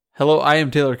Hello, I am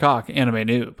Taylor Cock, anime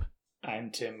noob. I'm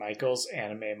Tim Michaels,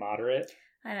 anime moderate.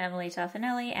 I'm Emily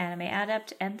Toffanelli, anime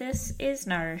adept, and this is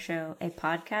Naruto, a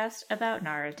podcast about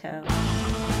Naruto. Do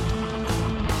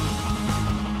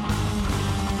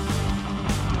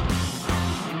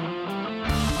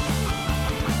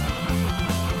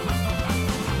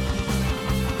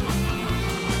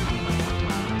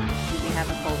we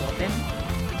have a cold open?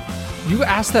 You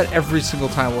ask that every single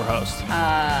time we're host.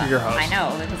 You're your host. I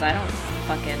know, because I don't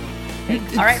fucking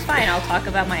think... Alright, fine, I'll talk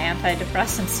about my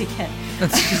antidepressants again.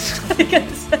 I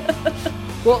guess.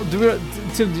 Well,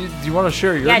 Tim, do you want to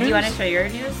share your news? Yeah, do you want to share your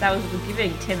news? That was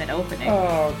giving Tim an opening.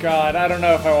 Oh god, I don't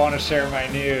know if I want to share my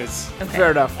news. Okay.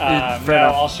 Fair enough. Fair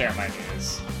enough. I'll share my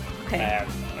news. Okay. I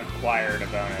have acquired a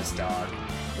bonus dog.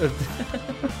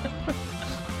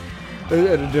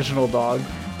 An additional dog.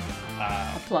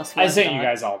 Plus I one sent dog. you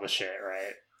guys all the shit,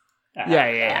 right? Yeah.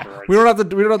 Afterwards. We don't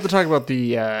have to talk about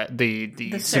the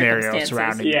scenario circumstances.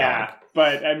 surrounding the Yeah, dog.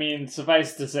 but I mean,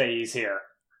 suffice to say, he's here.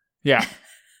 Yeah.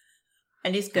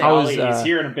 And he's good. How Golly, is, he's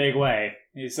here in a big way.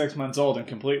 He's 6 months old and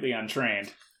completely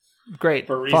untrained Great.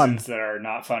 for Fun. reasons that are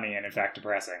not funny and in fact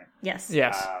depressing. Yes.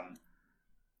 Yes.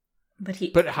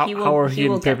 But How will, are he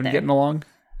will and get Pippin there. getting along?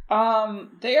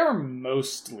 They are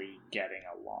mostly getting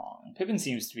along. Pippin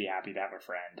seems to be happy to have a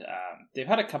friend. They've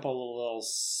had a couple of little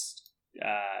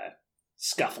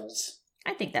scuffles.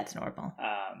 I think that's normal.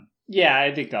 Yeah,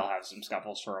 I think they'll have some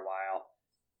scuffles for a while.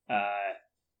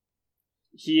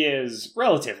 He is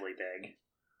relatively big.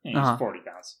 He's 40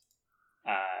 pounds.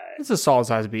 It's a solid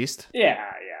sized beast. Yeah.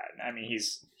 I mean,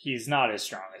 he's not as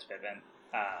strong as Pippin,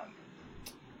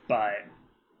 but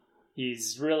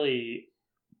he's really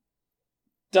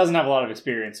doesn't have a lot of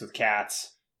experience with cats.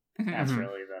 That's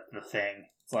really the thing.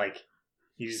 It's like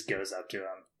he just goes up to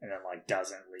him and then like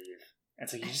doesn't leave. And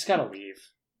it's like, you just gotta leave.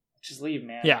 Just leave,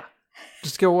 man. Yeah.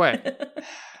 Just go away.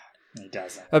 And he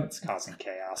doesn't. It's causing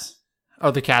chaos. Oh,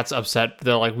 the cat's upset.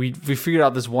 They're like, we figured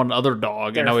out this one other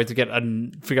dog, and now we have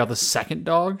to figure out the second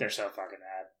dog. They're so fucking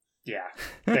mad. Yeah.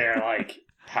 They're like,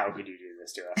 how could you do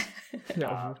this to us?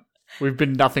 Yeah. We've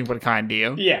been nothing but kind to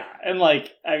you. Yeah. And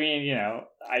like, I mean, you know,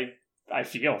 I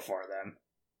feel for them.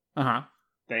 Uh-huh.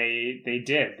 They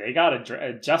did. They got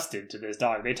adjusted to this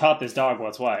dog. They taught this dog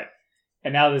what's what.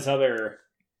 And now this other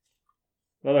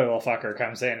little fucker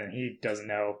comes in and he doesn't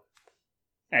know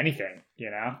anything, you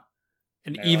know?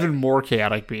 An even more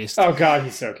chaotic beast. Oh god,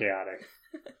 he's so chaotic.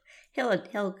 He'll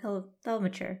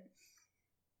mature.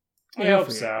 I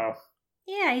hope so.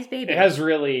 Yeah, he's baby. It has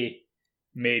really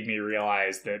made me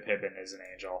realize that Pippin is an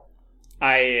angel.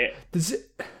 I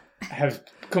have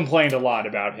complained a lot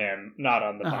about him, not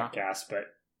on the podcast, but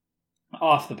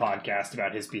off the podcast,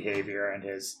 about his behavior and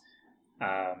his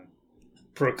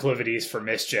proclivities for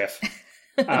mischief.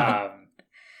 But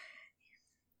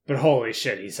holy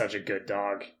shit, he's such a good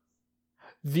dog.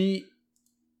 The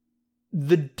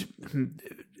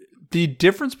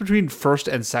difference between first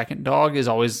and second dog is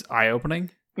always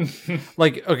eye-opening.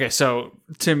 Like, okay, so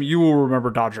Tim, you will remember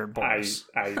Dodger and Boris.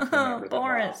 I remember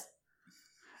Boris.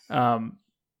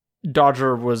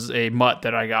 Dodger was a mutt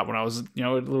that I got when I was, a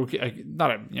little kid,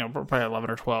 probably 11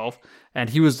 or 12, and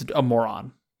he was a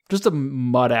moron, just a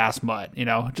mud-ass mutt,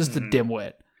 just a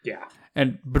dimwit. Yeah.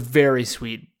 But very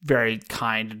sweet, very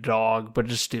kind dog, but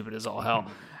just stupid as all hell.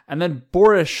 And then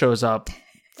Boris shows up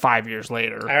 5 years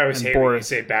later. I always hate when you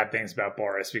say bad things about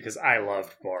Boris because I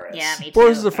loved Boris. Yeah, me too.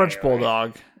 Boris is a French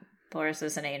bulldog. Boris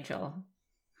is an angel.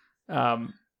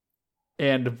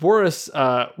 And Boris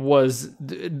was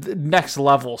next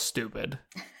level stupid.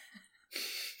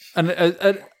 An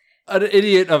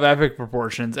idiot of epic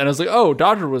proportions. And I was like, oh,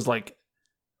 Dodger was like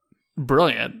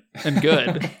brilliant and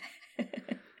good.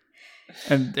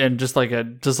 And just like a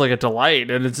delight,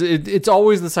 and it's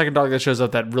always the second dog that shows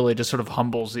up that really just sort of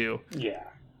humbles you. Yeah.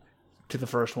 To the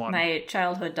first one. My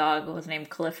childhood dog was named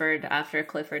Clifford after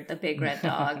Clifford the big red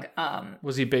dog.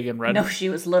 Was he big and red? No, she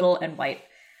was little and white.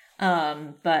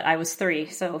 But I was 3,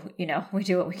 so we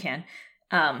do what we can.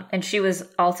 And she was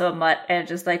also a mutt and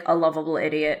just like a lovable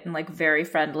idiot and like very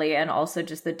friendly and also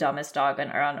just the dumbest dog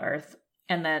on earth.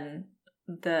 And then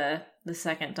the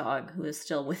second dog, who is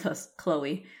still with us,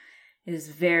 Chloe, is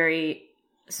very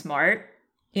smart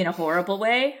in a horrible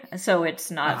way. So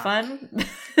it's not fun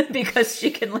because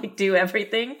she can like do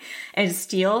everything and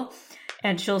steal.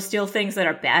 And she'll steal things that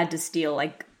are bad to steal,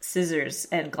 like scissors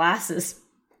and glasses.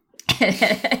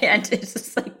 And it's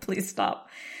just like, please stop.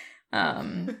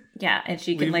 Yeah, and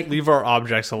she can leave our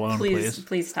objects alone,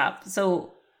 please stop.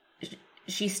 So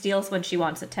she steals when she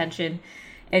wants attention.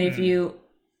 And if you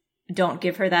don't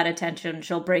give her that attention,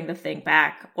 she'll bring the thing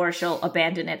back or she'll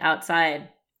abandon it outside.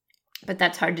 But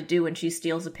that's hard to do when she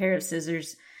steals a pair of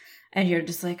scissors. And you're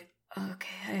just like,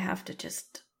 okay, I have to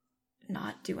just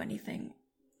not do anything.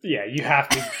 Yeah, you have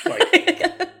to,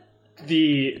 like,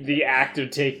 the act of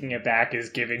taking it back is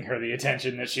giving her the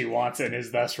attention that she wants and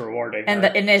is thus rewarding and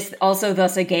her. and it's also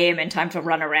thus a game and time to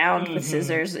run around with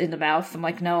scissors in the mouth. I'm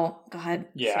like, no, God.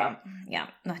 Yeah. So, yeah,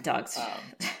 not dogs.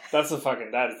 That is the hard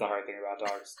thing about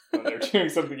dogs. When they're doing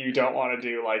something you don't want to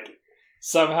do, like,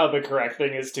 somehow the correct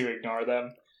thing is to ignore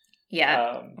them.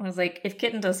 Yeah. I was like, if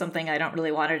Kitten does something I don't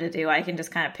really want her to do, I can just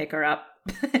kind of pick her up.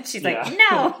 She's like,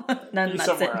 no. Then that's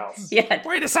somewhere it. else. Yeah.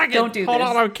 Wait a second. Don't do Hold this.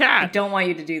 on, I'm I cat. don't want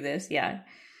you to do this. Yeah.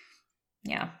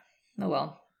 Yeah. Oh,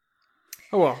 well.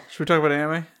 Oh, well. Should we talk about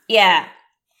anime? Yeah.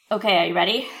 Okay, are you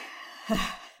ready?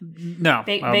 No.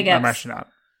 Big I'm ups. actually not.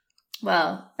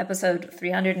 Well, episode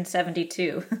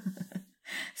 372.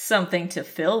 Something to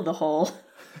fill the hole.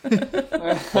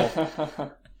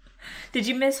 Did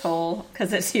you miss hole?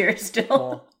 Because it's here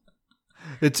still.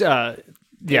 It's,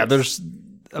 there's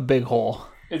a big hole.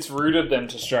 It's rude of them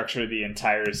to structure the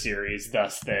entire series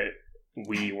thus that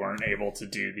we weren't able to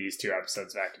do these 2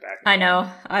 episodes back to back. I know.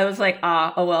 I was like,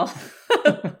 oh well.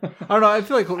 I don't know. I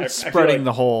feel like I feel spreading like-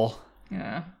 the hole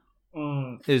Yeah.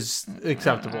 is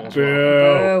acceptable as well.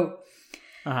 Boo.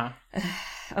 Oh. Uh-huh.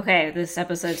 Okay, this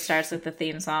episode starts with the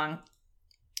theme song.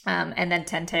 And then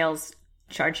Ten Tails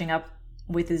charging up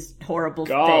with his horrible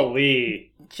thing.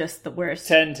 Golly. Just the worst.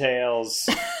 10 Tails.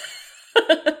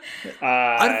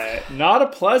 Not a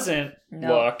pleasant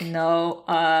look. No,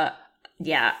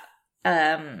 yeah.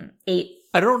 8.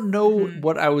 I don't know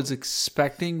what I was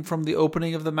expecting from the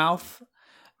opening of the mouth,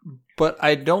 but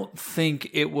I don't think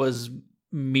it was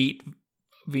meat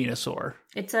Venusaur.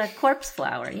 It's a corpse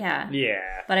flower, yeah. Yeah.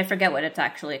 But I forget what it's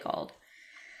actually called.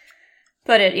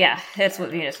 But it's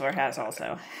what Venusaur has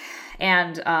also.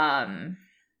 And,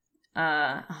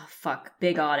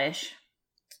 Big Oddish.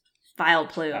 Vile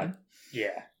Plume.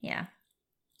 Yeah. Yeah.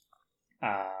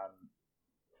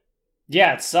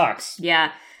 Yeah, it sucks.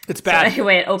 Yeah. It's So bad.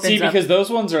 anyway, it opens See, up because those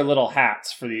ones are little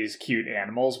hats for these cute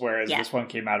animals, whereas Yeah. this one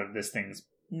came out of this thing's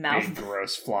mouth. big,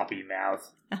 gross, floppy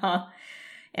mouth. Uh-huh.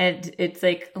 And it's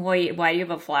like, why do you have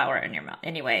a flower in your mouth?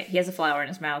 Anyway, he has a flower in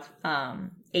his mouth.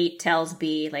 8 tells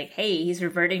B, like, hey, he's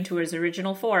reverting to his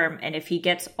original form, and if he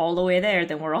gets all the way there,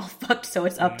 then we're all fucked, so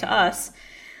it's up to us.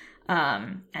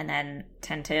 And then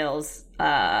Ten Tails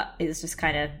is just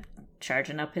kind of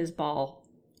charging up his ball.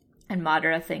 And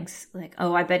Madara thinks, like,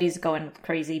 oh, I bet he's going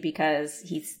crazy because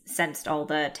he's sensed all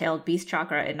the tailed beast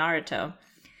chakra in Naruto.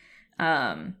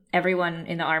 Everyone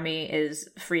in the army is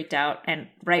freaked out, and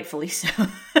rightfully so,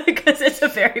 because it's a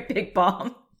very big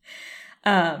bomb.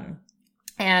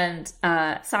 And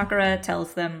Sakura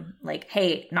tells them, like,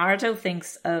 hey, Naruto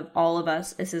thinks of all of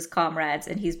us as his comrades,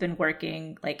 and he's been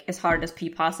working, like, as hard as he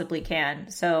possibly can.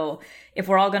 So if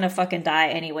we're all gonna fucking die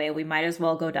anyway, we might as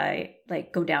well go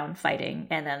down fighting.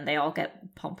 And then they all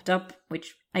get pumped up,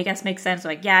 which I guess makes sense.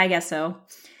 Like, yeah, I guess so.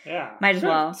 Yeah. Might as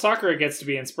well. Sakura gets to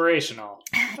be inspirational.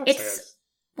 It's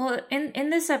well, in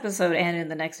this episode and in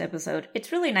the next episode,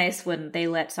 it's really nice when they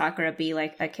let Sakura be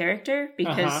like a character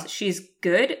because she's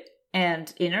good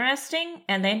and interesting,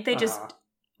 and then they just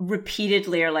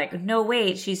repeatedly are like, no,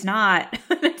 wait, she's not.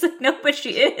 It's like, no, but she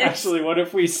is. Actually, what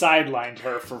if we sidelined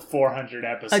her for 400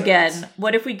 episodes? Again,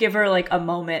 what if we give her like a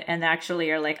moment and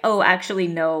actually are like, oh, actually,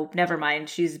 no, never mind,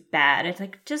 she's bad. It's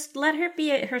like, just let her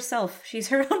be it herself. She's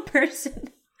her own person.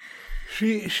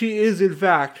 She is, in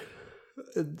fact,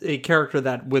 a character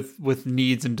that with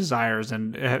needs and desires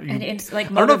and it's like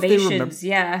I don't know if they motivations.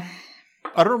 Yeah.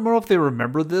 I don't know if they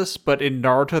remember this, but in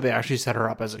Naruto they actually set her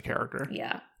up as a character.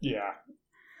 Yeah. Yeah.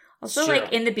 Also, Sure.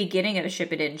 like, in the beginning of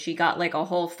Shippuden, she got, like, a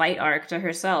whole fight arc to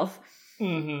herself.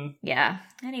 Mm-hmm. Yeah.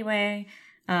 Anyway,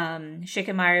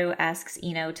 Shikamaru asks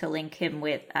Ino to link him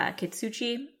with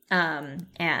Kitsuchi,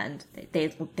 and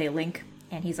they link,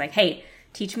 and he's like, hey,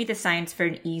 teach me the science for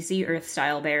an easy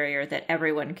Earth-style barrier that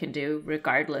everyone can do,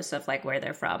 regardless of, like, where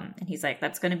they're from. And he's like,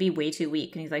 that's gonna be way too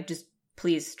weak. And he's like, just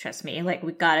please trust me. Like,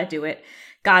 we gotta do it.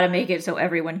 Gotta make it so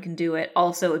everyone can do it.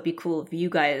 Also, it'd be cool if you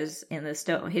guys in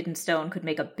the Hidden Stone could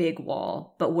make a big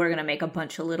wall, but we're gonna make a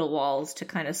bunch of little walls to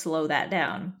kind of slow that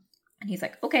down. And he's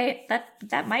like, okay,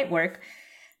 that might work.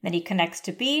 Then he connects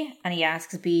to B, and he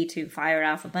asks B to fire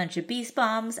off a bunch of beast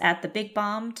bombs at the big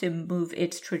bomb to move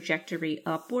its trajectory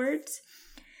upwards.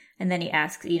 And then he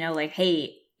asks, like,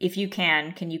 hey, if you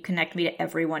can you connect me to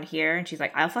everyone here? And she's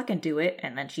like, I'll fucking do it.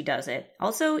 And then she does it.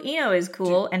 Also, Ino is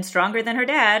cool and stronger than her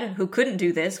dad, who couldn't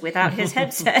do this without his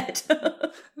headset.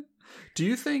 Do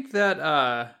you think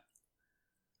that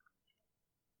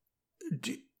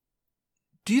do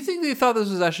you think they thought this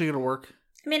was actually going to work?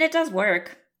 I mean, it does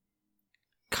work.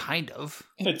 Kind of.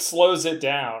 It slows it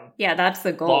down Yeah, that's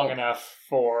the goal. long enough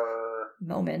for...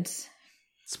 Moments.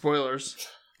 Spoilers.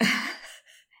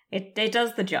 It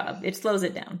does the job. It slows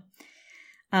it down.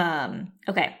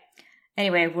 Okay.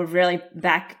 Anyway, we're really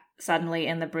back suddenly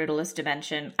in the brutalist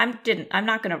dimension. I'm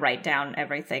not going to write down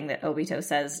everything that Obito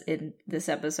says in this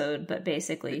episode, but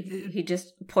basically he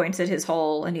just points at his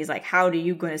hole and he's like, "How are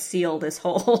you going to seal this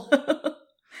hole?"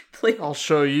 Please. I'll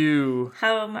show you.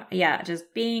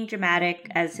 Just being dramatic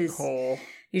as his Hole.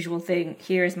 usual thing.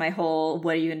 Here's my hole.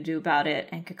 What are you going to do about it?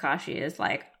 And Kakashi is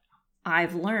like,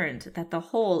 "I've learned that the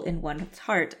hole in one's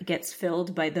heart gets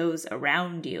filled by those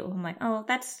around you." I'm like, oh,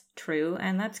 that's true,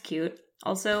 and that's cute.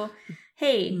 Also,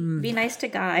 hey, be nice to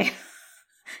Guy.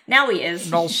 Now he is.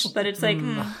 But it's like,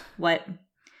 what?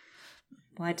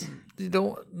 What? You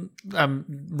don't. I'm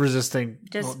resisting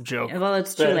Just joke. Well,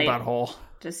 it's too late. About hole.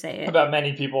 Just say it. About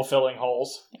many people filling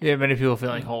holes. Yeah, many people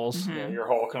feeling holes. Mm-hmm. Yeah, your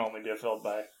hole can only be filled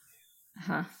by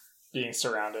Uh-huh. being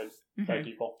surrounded by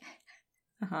people.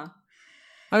 Uh-huh.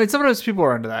 I mean, sometimes people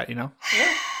are into that, you know?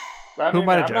 I Who mean,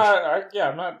 might have I'm judged? not,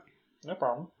 I'm not, no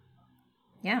problem.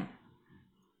 Yeah.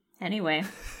 Anyway,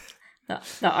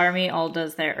 the army all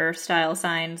does their Earth-style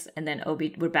signs, and then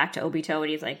we're back to Obito, and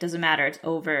he's like, "Doesn't matter, it's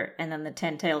over." And then the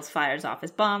Ten Tails fires off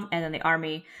his bomb, and then the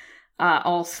army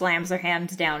all slams their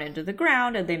hands down into the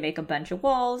ground, and they make a bunch of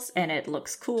walls, and it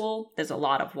looks cool. There's a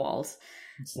lot of walls.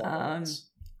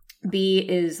 B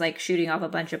is like shooting off a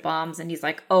bunch of bombs, and he's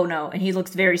like, "Oh no!" And he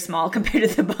looks very small compared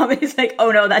to the bomb. And he's like,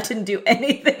 "Oh no, that didn't do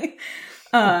anything."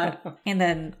 And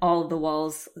then all of the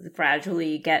walls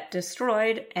gradually get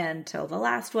destroyed until the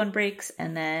last one breaks,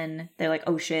 and then they're like,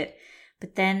 "Oh shit!"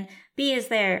 But then B is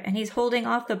there, and he's holding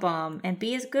off the bomb, and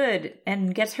B is good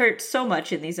and gets hurt so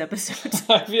much in these episodes.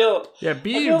 I feel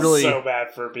really so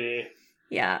bad for B.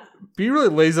 Yeah. B really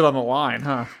lays it on the line,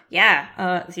 huh?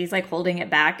 Yeah, so he's like holding it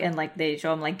back, and like they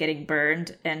show him like getting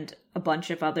burned and a bunch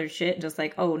of other shit, just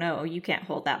like, "Oh no, you can't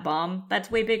hold that bomb. That's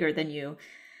way bigger than you."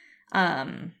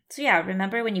 So yeah,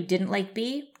 remember when you didn't like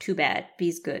B? Too bad.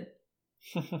 B's good.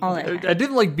 All that I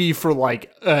didn't like B for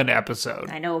like an episode.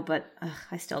 I know, but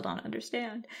I still don't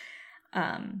understand.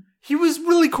 He was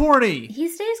really corny. He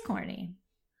stays corny.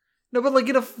 No, but like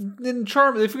in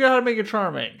charm, they figured out how to make it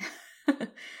charming.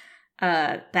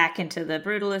 Back into the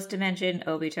brutalist dimension,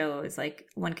 Obito is like,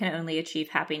 one can only achieve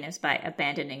happiness by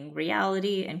abandoning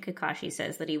reality, and Kakashi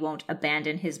says that he won't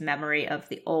abandon his memory of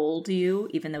the old you,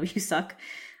 even though you suck.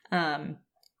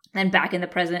 Then back in the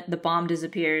present, the bomb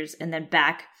disappears, and then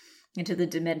back into the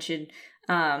dimension,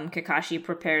 Kakashi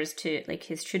prepares to, like,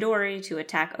 his Chidori to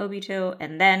attack Obito,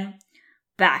 and then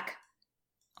back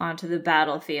onto the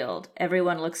battlefield.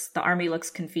 The army looks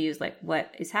confused, like,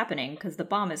 what is happening? Because the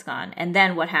bomb is gone. And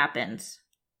then what happens?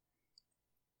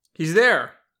 He's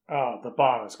there. Oh, the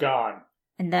bomb is gone.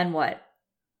 And then what?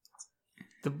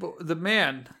 The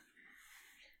man.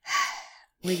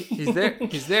 He's there.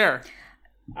 He's there.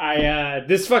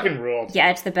 This fucking ruled. Yeah,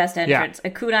 it's the best entrance.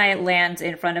 Yeah. A kunai lands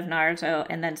in front of Naruto,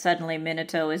 and then suddenly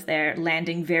Minato is there,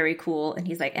 landing very cool, and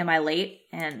he's like, "Am I late?"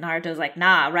 And Naruto's like,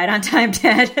 "Nah, right on time,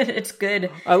 Dad." It's good.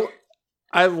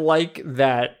 I like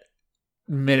that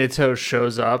Minato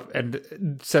shows up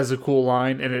and says a cool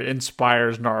line, and it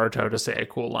inspires Naruto to say a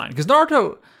cool line. Because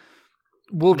Naruto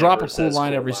will drop a cool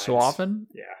line every so often.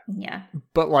 Yeah.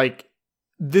 But like,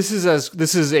 this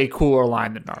is a cooler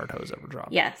line than Naruto's ever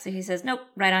dropped. Yeah, so he says, "Nope,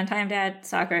 right on time, Dad."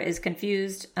 Sakura is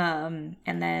confused, and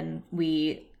then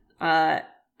we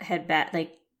head back,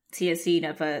 like, see a scene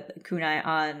of a kunai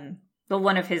on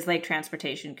one of his like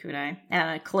transportation kunai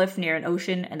on a cliff near an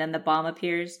ocean, and then the bomb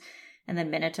appears, and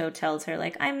then Minato tells her,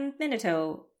 like, "I'm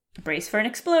Minato, brace for an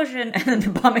explosion," and then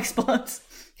the bomb explodes,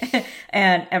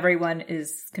 and everyone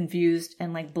is confused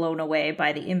and like blown away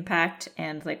by the impact,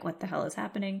 and like, what the hell is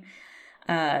happening?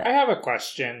 I have a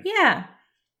question. Yeah.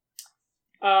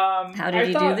 How did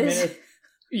he do this?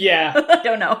 Yeah. I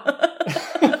don't know.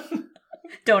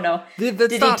 Don't know. Did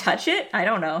he touch it? I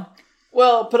don't know.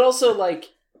 Well, but also, like,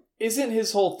 isn't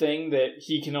his whole thing that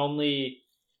he can only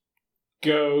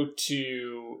go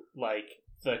to, like,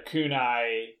 the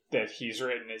kunai that he's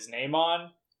written his name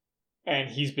on, and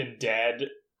he's been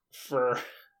dead for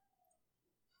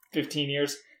 15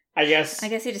 years? I guess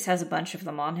he just has a bunch of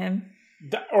them on him.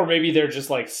 Or maybe they're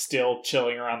just, like, still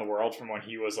chilling around the world from when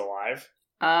he was alive.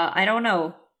 I don't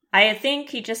know. I think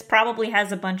he just probably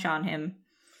has a bunch on him.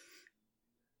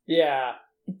 Yeah.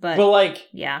 But like,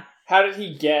 yeah. How did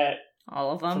he get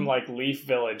all of them from, like, Leaf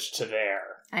Village to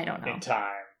there? I don't know. In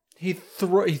time. He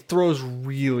throws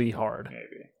really hard.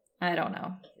 Maybe. I don't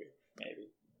know.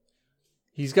 Maybe.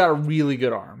 He's got a really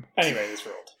good arm. Anyway, this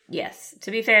ruled. Yes.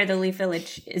 To be fair, the Leaf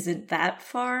Village isn't that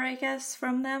far, I guess,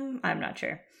 from them. I'm not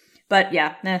sure. But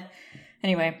yeah,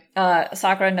 Anyway,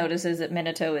 Sakura notices that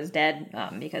Minato is dead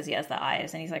because he has the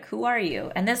eyes, and he's like, "Who are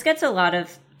you?" And this gets a lot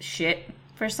of shit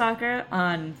for Sakura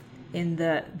in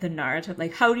the Naruto.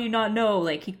 Like, how do you not know?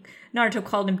 Like, Naruto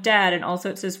called him dad, and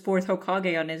also it says 4th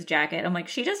Hokage on his jacket. I'm like,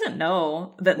 she doesn't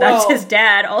know that that's his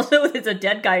dad. Also, it's a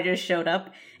dead guy just showed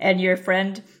up, and your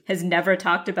friend has never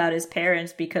talked about his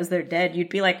parents because they're dead. You'd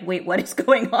be like, wait, what is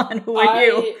going on? Who are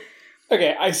you?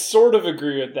 Okay, I sort of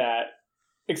agree with that,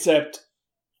 except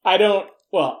I don't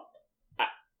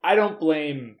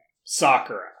blame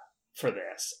Sakura for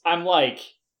this. I'm like,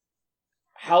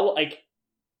 how, like,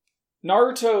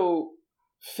 Naruto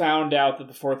found out that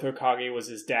the 4th Hokage was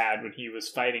his dad when he was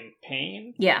fighting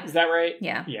Pain? Yeah. Is that right?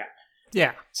 Yeah. Yeah.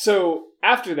 Yeah. So,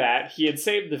 after that, he had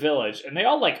saved the village, and they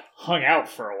all, like, hung out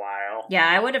for a while. Yeah,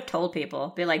 I would have told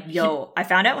people. Be like, yo, I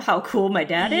found out how cool my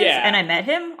dad is, and I met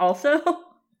him also.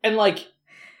 And, like,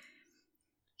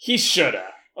 he shoulda.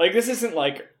 Like, this isn't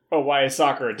like, oh, why is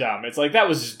Sakura dumb? It's like, that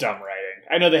was just dumb writing.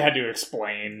 I know they had to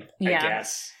explain, I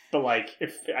guess. But, like,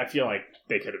 I feel like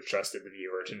they could have trusted the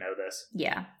viewer to know this.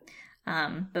 Yeah.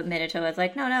 But Minato is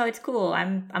like, no, it's cool.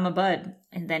 I'm a bud.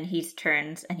 And then he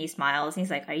turns and he smiles. And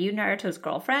he's like, are you Naruto's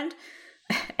girlfriend?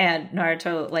 And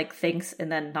Naruto, like, thinks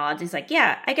and then nods. He's like,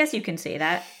 yeah, I guess you can say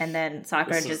that. And then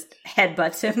Sakura just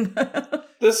headbutts him.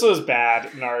 This was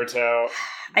bad, Naruto.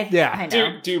 I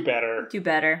know. Do better. Do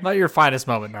better. Not your finest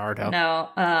moment, Naruto. No.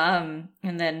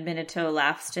 And then Minato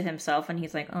laughs to himself and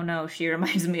he's like, oh no, she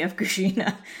reminds me of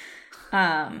Kushina.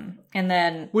 And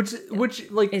then Which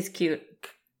like is cute.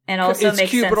 And also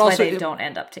makes sense why they don't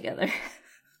end up together.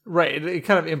 Right. It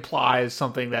kind of implies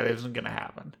something that isn't going to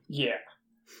happen. Yeah.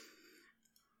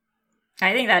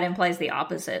 I think that implies the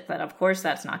opposite, that of course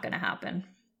that's not going to happen.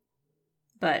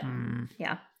 But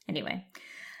yeah, anyway.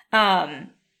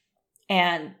 And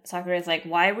Sakura is like,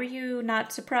 why were you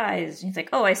not surprised? And he's like,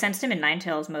 oh, I sensed him in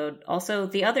Ninetales mode. Also,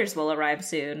 the others will arrive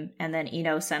soon. And then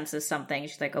Ino senses something.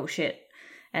 She's like, oh shit.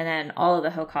 And then all of the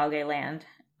Hokage land.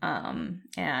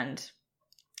 And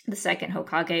the second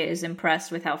Hokage is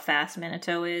impressed with how fast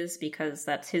Minato is because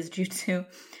that's his jutsu.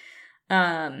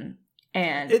 And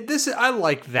I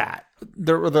like that.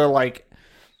 They're like,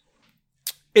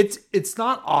 it's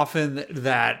not often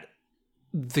that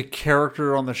the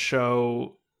character on the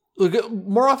show, like,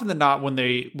 more often than not,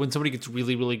 when somebody gets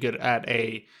really, really good at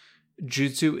a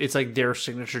jutsu, it's like their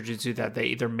signature jutsu that they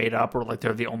either made up or like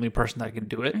they're the only person that can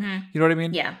do it. Mm-hmm. You know what I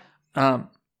mean? Yeah.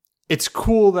 It's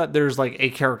cool that there's like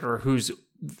a character who's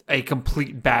a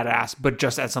complete badass, but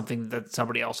just at something that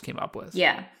somebody else came up with.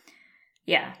 Yeah.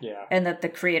 Yeah. Yeah. And that the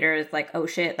creator is like, oh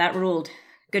shit, that ruled.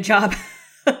 Good job.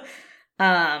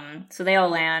 So they all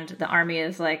land. The army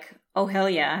is like, oh hell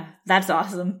yeah, that's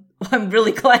awesome. I'm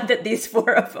really glad that these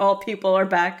 4 of all people are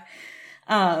back.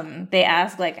 They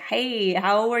ask like, hey,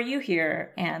 how are you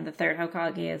here? And the 3rd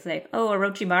Hokage is like, oh,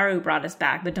 Orochimaru brought us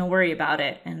back, but don't worry about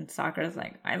it. And Sakura's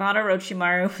like, I thought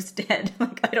Orochimaru was dead.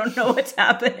 Like, I don't know what's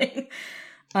happening.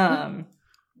 And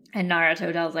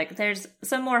Naruto tells like, there's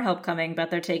some more help coming, but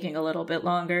they're taking a little bit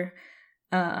longer.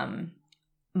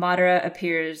 Madara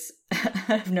appears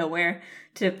out of nowhere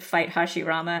to fight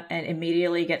Hashirama and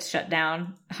immediately gets shut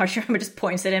down. Hashirama just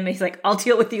points at him and he's like, I'll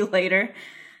deal with you later.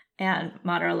 And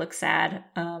Madara looks sad.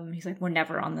 He's like, we're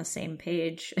never on the same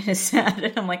page. And it's sad.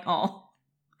 And I'm like, oh,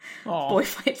 boy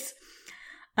fights.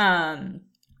 Ten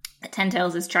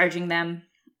Tails is charging them.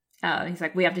 He's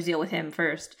like, we have to deal with him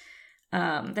first.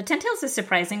 The Ten Tails is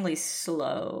surprisingly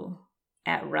slow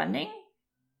at running.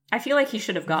 I feel like he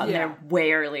should have gotten there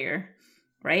way earlier,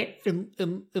 right?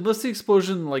 Unless the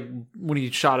explosion, like when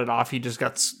he shot it off, he just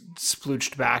got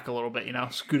splooched back a little bit,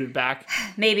 scooted back.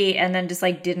 Maybe, and then just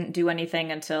like didn't do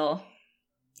anything until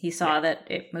he saw that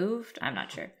it moved. I'm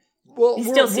not sure. Well, he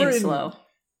still seems slow.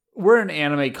 We're in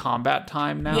anime combat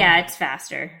time now. Yeah, it's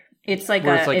faster. It's like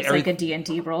like a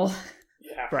D&D roll.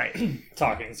 Yeah, right.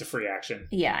 Talking is a free action.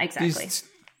 Yeah, exactly.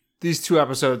 These 2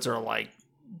 episodes are like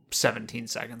 17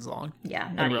 seconds long. Yeah,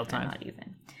 in real time. Not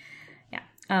even.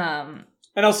 Yeah.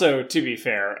 And also, to be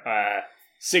fair,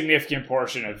 significant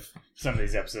portion of some of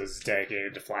these episodes is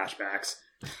dedicated to flashbacks.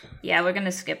 Yeah, we're going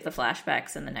to skip the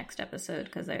flashbacks in the next episode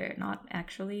because they're not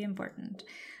actually important.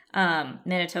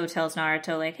 Minato tells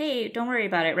Naruto, like, hey, don't worry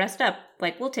about it. Rest up.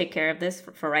 Like, we'll take care of this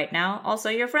for right now. Also,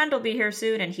 your friend will be here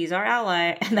soon and he's our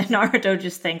ally. And then Naruto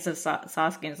just thinks of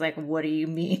Sasuke and is like, what do you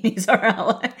mean he's our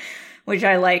ally? Which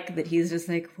I like that he's just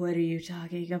like, what are you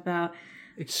talking about?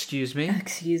 Excuse me?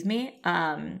 Excuse me?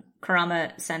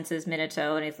 Kurama senses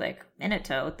Minato and he's like,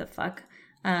 Minato, what the fuck?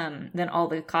 Then all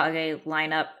the Kage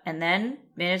line up and then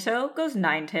Minato goes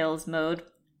Ninetales mode.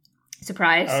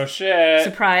 Surprise. Oh shit.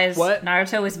 Surprise. What?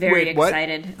 Naruto was very Wait, what?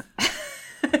 excited.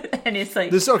 And it's like...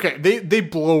 This okay. They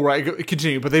blow right.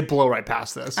 Continue, but they blow right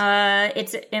past this.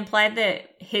 It's implied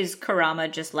that his Kurama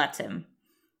just lets him.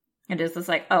 And it's just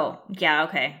like, oh, yeah,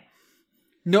 okay.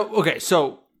 No, okay.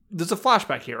 So there's a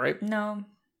flashback here, right? No.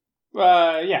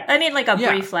 Yeah. I mean, like a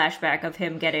Yeah. brief flashback of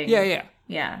him getting... Yeah.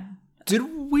 Yeah. Did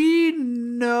we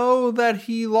know that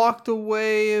he locked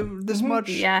away this much?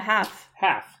 Yeah, half.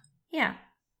 Half. Yeah.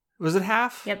 Was it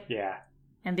half? Yep. Yeah.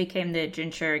 And became the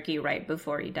Jinchuriki right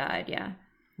before he died, yeah.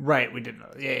 Right, we did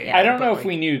know. Yeah. Yeah. I don't but, know like, if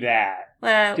we knew that.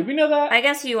 Well, Did we know that? I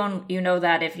guess you know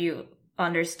that if you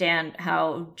understand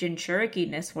how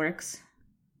Jinchuriki-ness works.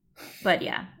 But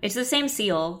yeah, it's the same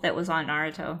seal that was on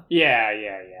Naruto. Yeah.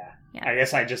 Yeah. I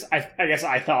guess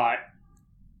I thought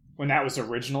when that was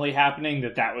originally happening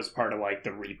that was part of like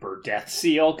the Reaper death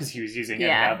seal because he was using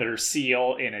Yeah. another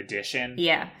seal in addition.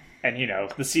 Yeah. And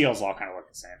the seals all kind of look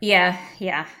the same. Yeah.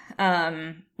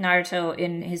 Naruto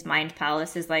in his mind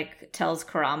palace is like, tells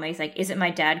Kurama, he's like, isn't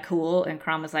my dad cool? And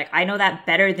Kurama's like, I know that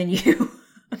better than you.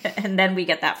 And then we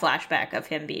get that flashback of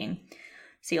him being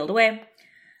sealed away.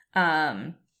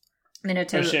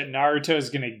 Minato. Oh shit, Naruto's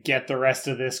gonna get the rest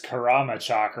of this Kurama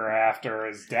chakra after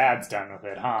his dad's done with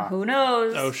it, huh? Who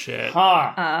knows? Oh shit.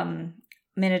 Huh.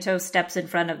 Minato steps in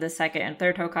front of the second and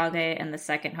third Hokage, and the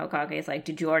second Hokage is like,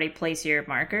 did you already place your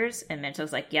markers? And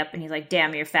Minato's like, yep. And he's like,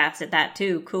 damn, you're fast at that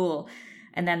too. Cool.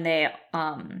 And then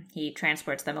he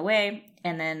transports them away,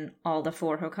 and then all the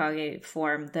four Hokage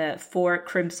form the Four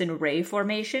Crimson Ray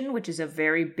formation, which is a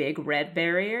very big red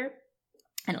barrier,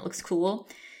 and it looks cool.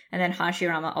 And then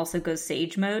Hashirama also goes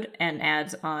Sage mode and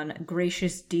adds on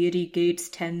Gracious Deity Gates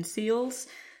 10 seals.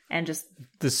 And just...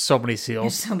 There's so many There's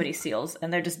seals. so many seals.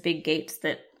 And they're just big gates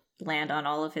that land on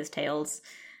all of his tails.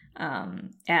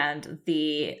 And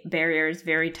the barrier is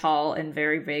very tall and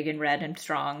very big and red and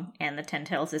strong. And the 10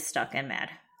 tails is stuck and mad.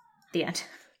 The end.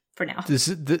 For now.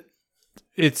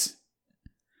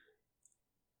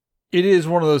 It is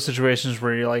one of those situations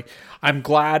where you're like, I'm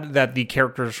glad that the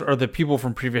characters or the people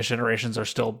from previous generations are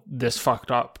still this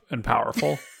fucked up and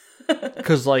powerful.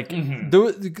 Because, like,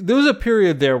 there was a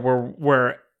period there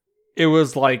where it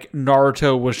was like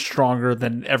Naruto was stronger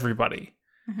than everybody,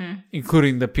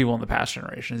 including the people in the past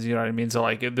generations. You know what I mean? So,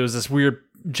 like, there was this weird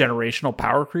generational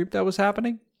power creep that was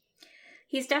happening.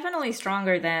 He's definitely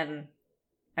stronger than,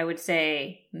 I would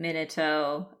say,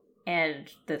 Minato and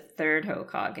the third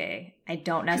Hokage. I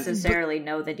don't necessarily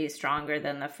know that he's stronger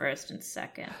than the first and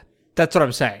second. That's what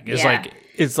I'm saying. It's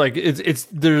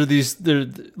there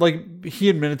like he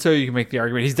and Minato, you can make the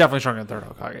argument he's definitely stronger than third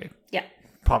Hokage. Yeah.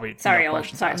 Probably. Sorry, no old.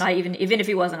 question Sorry, asked. not even if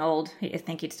he wasn't old, I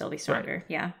think he'd still be stronger. Right.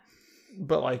 Yeah.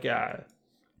 But like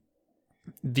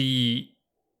the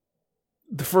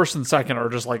first and second are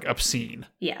just like obscene.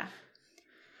 Yeah.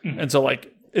 And so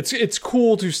like it's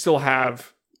cool to still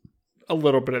have a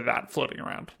little bit of that floating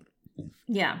around.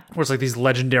 Yeah. Where it's like these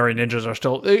legendary ninjas are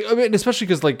still, I mean, especially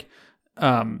because like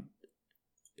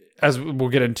as we'll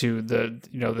get into the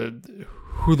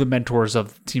who the mentors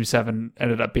of Team 7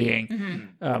 ended up being.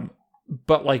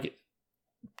 But like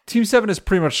Team 7 is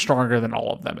pretty much stronger than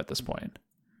all of them at this point.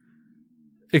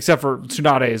 Except for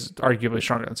Tsunade is arguably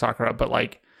stronger than Sakura, but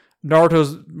like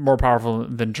Naruto's more powerful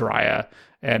than Jiraiya,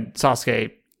 and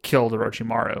Sasuke killed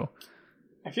Orochimaru.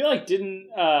 I feel like didn't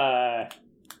oh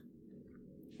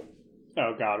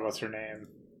god, what's her name?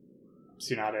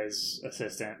 Tsunade's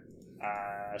assistant.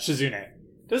 Shizune.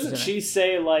 Doesn't she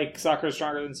say like Sakura's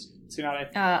stronger than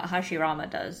Tsunade? Hashirama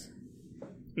does.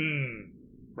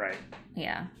 Right.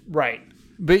 Yeah. Right.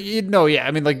 But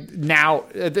I mean, like now,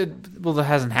 well, that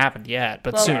hasn't happened yet,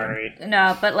 but soon. Sorry.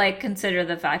 No, but like consider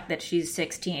the fact that she's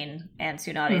 16 and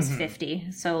Tsunade is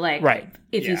 50. So like, Right.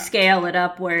 if you Yeah. scale it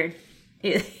up, where,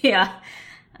 yeah.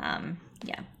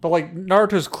 But like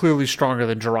Naruto's clearly stronger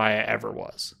than Jiraiya ever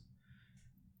was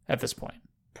at this point.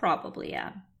 Probably,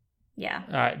 yeah.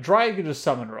 Yeah. Jiraiya could just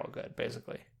summon real good,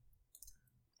 basically.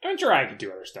 I mean, Jiraiya could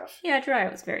do other stuff. Yeah,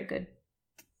 Jiraiya was very good.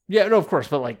 Yeah, no, of course,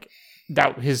 but like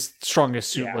that, his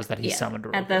strongest suit Yeah. was that he Yeah. summoned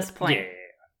real At good. this point,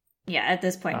 Yeah. yeah, at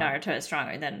this point, Naruto is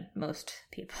stronger than most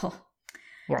people.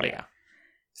 Well, yeah.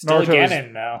 Still Naruto is-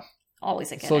 Genin, though.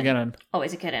 Always a kid. Still again,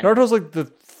 Always a kid. Naruto's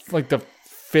like the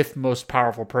fifth most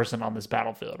powerful person on this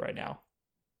battlefield right now,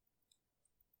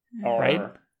 Or, right?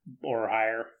 Or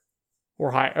higher.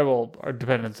 Or high. Well, or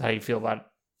depending on how you feel about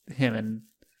him and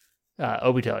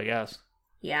Obito, I guess.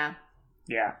 Yeah.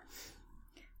 Yeah.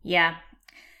 Yeah.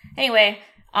 Anyway,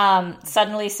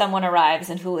 suddenly someone arrives,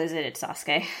 and who is it? It's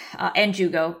Sasuke. And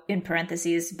Jugo, in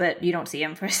parentheses, but you don't see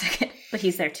him for a second, but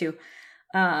he's there too.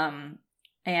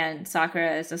 And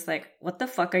Sakura is just like, what the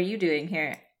fuck are you doing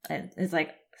here? And it's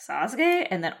like, Sasuke?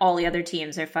 And then all the other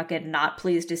teams are fucking not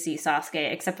pleased to see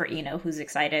Sasuke, except for Ino, who's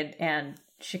excited, and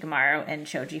Shikamaru and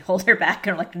Choji hold her back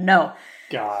and are like, no.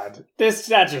 God.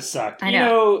 That just sucked. I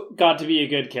know. Got to be a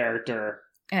good character.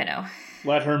 I know.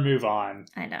 Let her move on.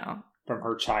 I know. From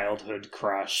her childhood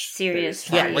crush.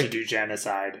 Seriously. Trying to do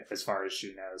genocide, as far as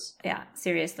she knows. Yeah,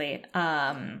 seriously.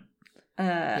 Yeah,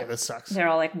 that sucks. They're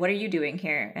all like, what are you doing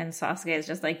here? And Sasuke is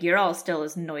just like, you're all still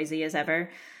as noisy as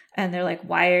ever. And they're like,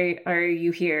 why are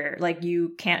you here? Like,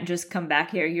 you can't just come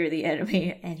back here. You're the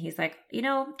enemy. And he's like,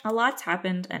 a lot's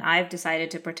happened, and I've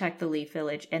decided to protect the Leaf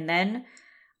Village, and then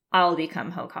I'll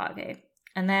become Hokage.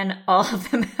 And then all of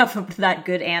them have that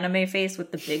good anime face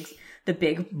with the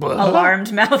big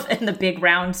alarmed mouth and the big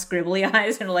round scribbly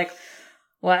eyes, and are like,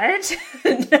 what?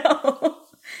 No.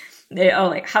 They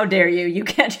like, how dare you? You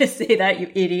can't just say that, you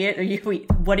idiot.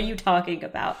 What are you talking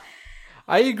about?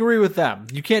 I agree with them.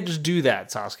 You can't just do that,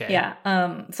 Sasuke. Yeah.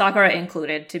 Sakura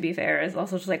included, to be fair, is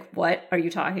also just like, what are you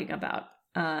talking about?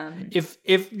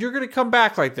 If you're gonna come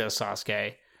back like this,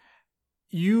 Sasuke,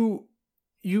 you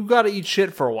gotta eat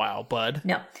shit for a while, bud.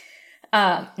 No.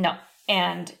 No.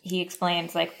 And he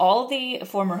explains, like, all the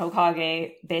former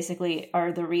Hokage basically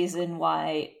are the reason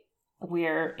why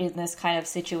we're in this kind of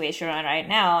situation right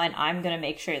now, and I'm going to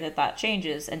make sure that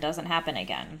changes and doesn't happen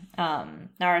again.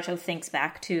 Naruto thinks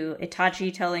back to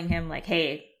Itachi telling him, like,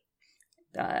 hey,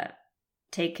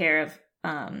 take care of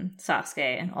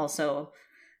Sasuke, and also,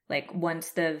 like, once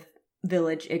the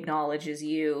village acknowledges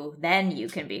you, then you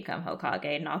can become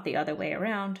Hokage, not the other way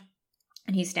around.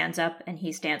 And he stands up and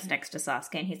he stands next to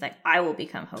Sasuke and he's like, I will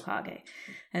become Hokage.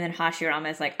 And then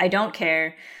Hashirama is like, I don't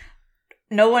care.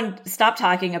 No one, stop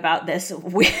talking about this.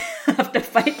 We have to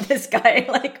fight this guy.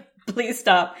 Like, please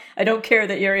stop. I don't care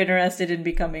that you're interested in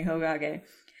becoming Hokage.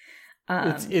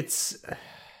 It's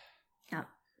yeah.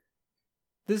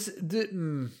 This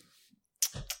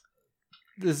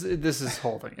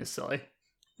whole thing is silly.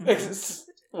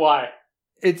 Why?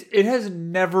 It has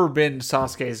never been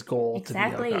Sasuke's goal to be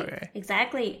Hokage.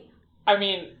 Exactly. I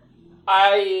mean,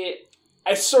 I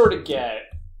sort of get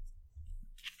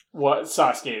what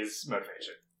Sasuke's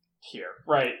motivation here,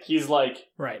 right? He's like,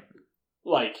 right,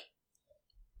 like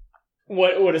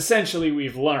what essentially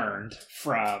we've learned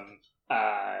from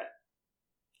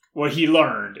what he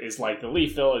learned is, like, the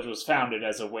Leaf Village was founded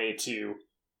as a way to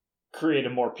create a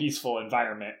more peaceful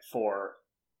environment for,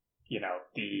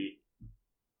 the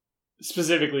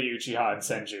specifically Uchiha and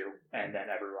Senju, and then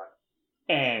everyone.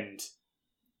 And,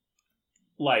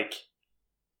 like,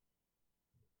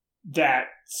 that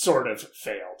sort of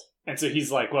failed. And so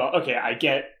he's like, well, okay, I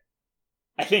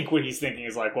think what he's thinking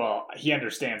is like, well, he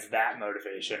understands that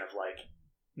motivation of, like,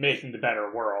 making the better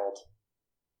world,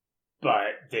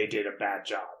 but they did a bad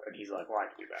job. And he's like, well, I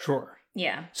can do better. Sure.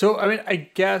 Yeah. So, I mean, I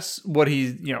guess what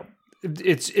he's,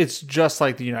 it's just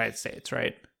like the United States,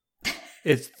 right?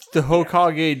 It's the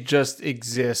Hokage just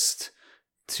exist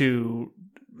to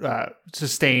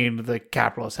sustain the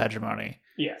capitalist hegemony.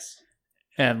 Yes.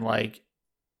 And, like,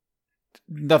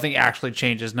 nothing actually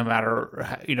changes no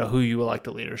matter, who you elect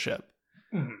to leadership.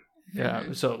 Mm-hmm.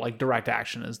 Yeah. So, like, direct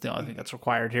action is the only thing that's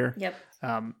required here. Yep.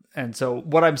 And so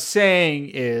what I'm saying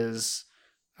is...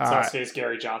 Sasuke's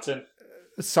Gary Johnson.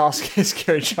 Sasuke's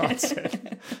Gary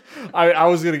Johnson. I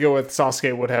was going to go with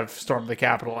Sasuke would have stormed the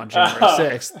Capitol on January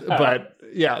 6th, but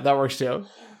yeah, that works too.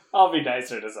 I'll be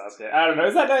nicer to Sasuke. I don't know.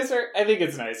 Is that nicer? I think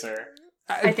it's nicer.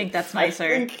 I think that's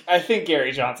nicer. I think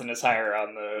Gary Johnson is higher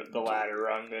on the ladder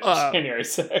rung than January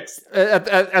 6th.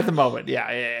 At the moment,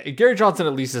 yeah. Gary Johnson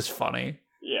at least is funny.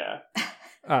 Yeah.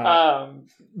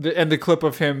 And the clip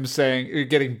of him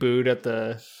getting booed at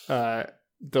the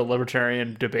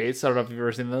libertarian debates. I don't know if you've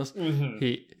ever seen those. Mm-hmm.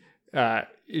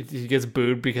 He gets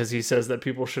booed because he says that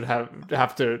people should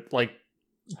have to, like,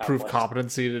 prove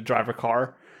competency to drive a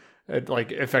car. And,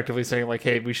 like, effectively saying, like,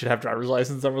 hey, we should have driver's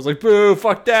license. Everyone's like, boo,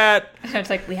 fuck that. It's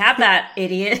like, we have that,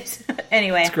 idiot.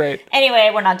 Anyway. It's great. Anyway,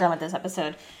 we're not done with this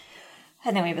episode.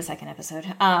 And then we have a second episode.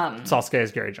 Sasuke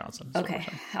is Gary Johnson. Okay.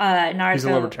 Naruto. He's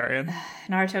a libertarian.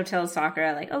 Naruto tells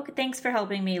Sakura, like, oh, thanks for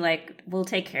helping me. Like, we'll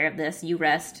take care of this. You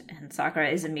rest. And Sakura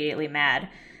is immediately mad.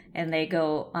 And they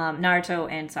go,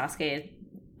 Naruto and Sasuke,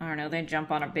 I don't know, they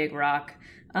jump on a big rock.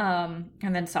 And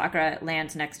then Sakura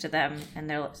lands next to them. And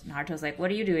Naruto's like, what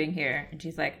are you doing here? And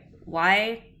she's like,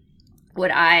 why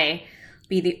would I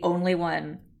be the only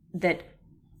one that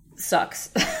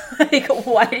sucks? Like,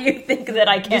 why do you think that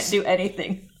I can't do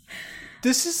anything?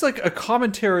 This is like a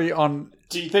commentary on...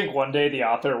 Do you think one day the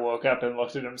author woke up and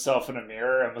looked at himself in a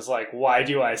mirror and was like, why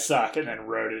do I suck? And then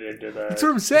wrote it into the, That's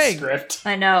what I'm saying. Script?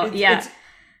 I know, yeah.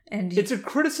 And It's a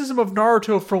criticism of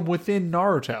Naruto from within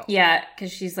Naruto. yeah,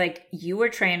 because she's like, you were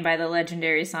trained by the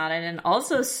legendary Sanin, and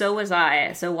also so was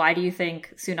I. So why do you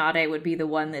think Tsunade would be the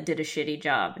one that did a shitty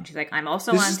job? And she's like, I'm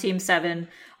also on Team 7.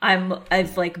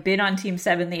 I've like been on Team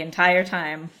 7 the entire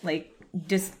time. Like,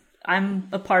 just I'm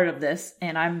a part of this,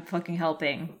 and I'm fucking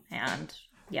helping. And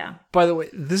yeah, By the way,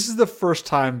 this is the first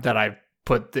time that I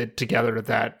put it together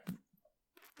that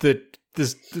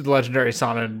this legendary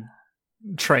Sanin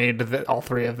trained all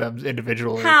three of them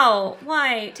individually. how?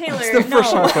 Why, Taylor? It's the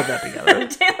first time I put that together.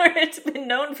 Taylor, it's been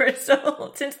known for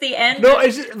since the end. No,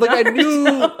 it's just, like I Naruto.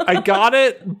 knew I got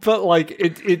it, but like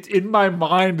it in my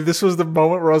mind, this was the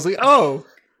moment where I was like, oh,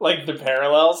 Like the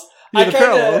parallels. Yeah, the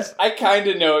parallels. I kind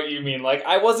of know what you mean. Like,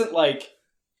 I wasn't like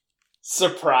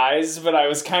surprised, but I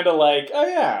was kind of like, oh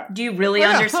yeah. Do you really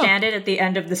Yeah, understand it at the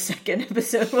end of the second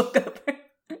episode we'll go through?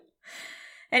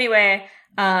 Anyway,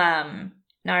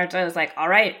 Naruto was like, all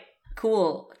right,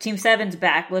 cool. Team 7's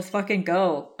back. Let's fucking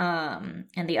go.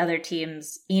 And the other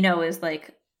teams, Ino is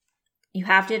like, you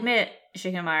have to admit,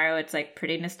 Shikamaru, it's like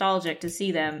pretty nostalgic to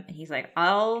see them. And he's like,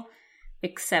 I'll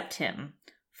accept him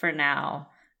for now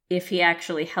if he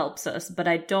actually helps us, but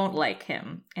I don't like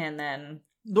him. And then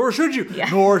nor should you. Yeah.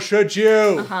 Nor should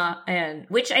you. and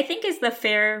which I think is the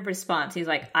fair response. He's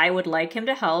like, I would like him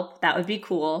to help. That would be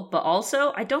cool. But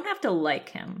also, I don't have to like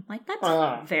him. Like,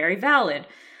 that's very valid.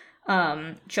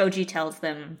 Choji tells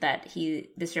them that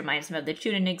this reminds him of the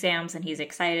Chunin exams, and he's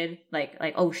excited. Like,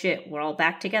 oh shit, we're all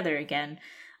back together again.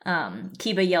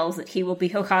 Kiba yells that he will be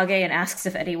Hokage and asks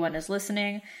if anyone is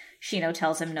listening. Shino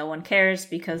tells him no one cares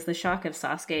because the shock of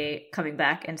Sasuke coming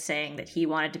back and saying that he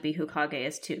wanted to be Hokage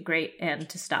is too great and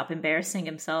to stop embarrassing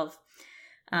himself.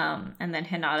 And then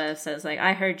Hinata says, like,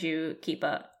 I heard you,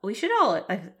 Kiba. We should all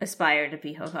aspire to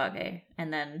be Hokage.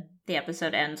 And then the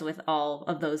episode ends with all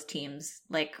of those teams,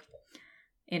 like,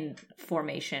 in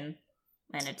formation.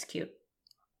 And it's cute.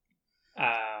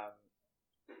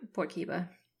 Poor Kiba.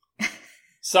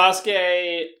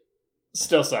 Sasuke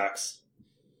still sucks,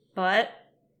 But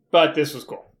this was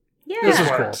cool. yeah. This was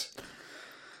Worked. cool.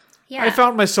 Yeah. I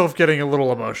found myself getting a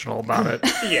little emotional about it.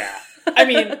 Yeah. I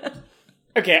mean,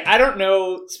 okay, I don't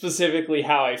know specifically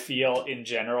how I feel in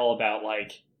general about,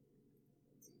 like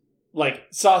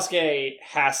Sasuke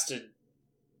has to...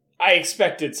 I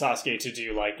expected Sasuke to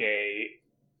do, like, a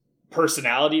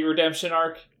personality redemption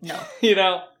arc. No. You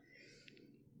know?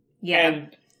 Yeah.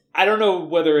 And I don't know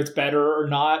whether it's better or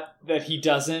not that he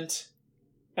doesn't.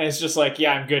 And it's just like,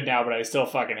 yeah, I'm good now, but I still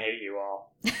fucking hate you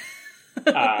all.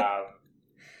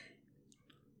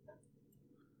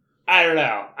 I don't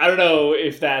know. I don't know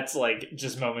if that's, like,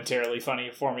 just momentarily funny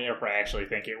for me, or if I actually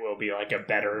think it will be, like, a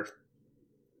better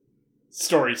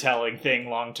storytelling thing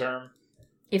long term.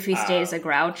 If he stays a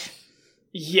grouch.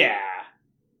 Yeah.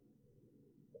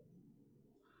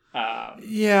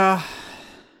 Yeah.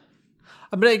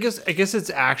 I mean, I guess it's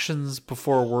actions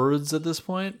before words at this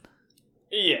point.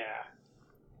 Yeah.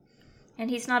 And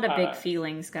he's not a big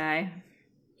feelings guy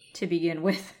to begin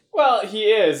with. Well, he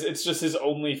is. It's just his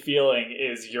only feeling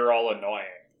is you're all annoying.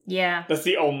 Yeah. That's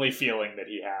the only feeling that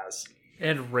he has.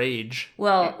 And rage.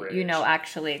 Well, Outrage. you know,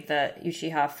 actually, the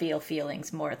Uchiha feel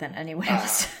feelings more than anyone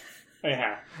else.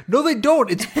 Yeah. No, they don't.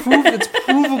 It's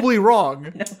provably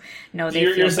wrong. No, they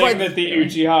You're feel saying more that the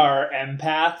feelings. Uchiha are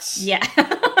empaths?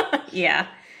 Yeah. Yeah.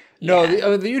 No,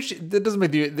 Yeah. the Uchiha, that doesn't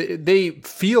make they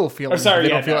feel Or feelings. sorry, they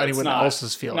yeah, don't feel no, it's anyone not-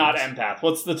 else's feelings. Not empath.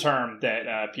 What's the term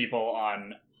that people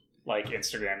on, like,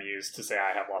 Instagram use to say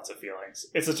I have lots of feelings?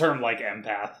 It's a term like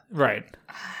empath. Right.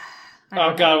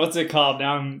 Oh god, what's it called?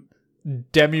 Now I'm...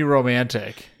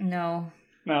 Demi-romantic. No.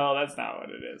 No, that's not what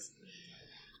it is.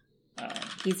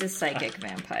 He's a psychic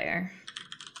vampire.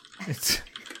 It's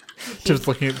Tim's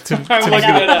looking at I'm looking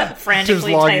it up. Frantically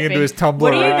Tim's logging typing. into his Tumblr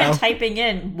What are you right even now. typing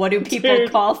in? What do people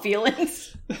Dude. call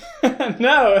feelings?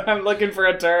 No, I'm looking for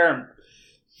a term.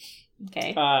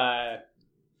 Okay.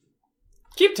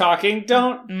 Keep talking.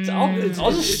 Don't...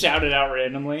 I'll just shout it out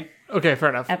randomly. Okay, fair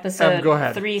enough. Episode go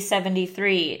ahead.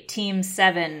 373, Team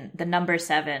 7, the number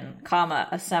 7, comma,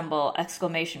 assemble,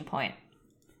 exclamation point.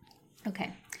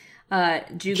 Okay.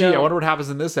 Jugo, Gee, I wonder what happens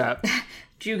in this app.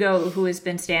 Jugo, who has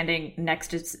been standing next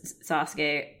to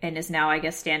Sasuke and is now, I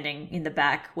guess, standing in the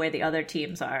back where the other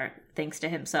teams are, thinks to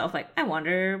himself, like, I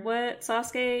wonder what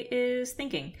Sasuke is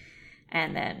thinking.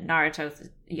 And then Naruto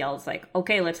yells, like,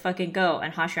 okay, let's fucking go.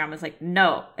 And Hashirama's like,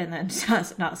 no. And then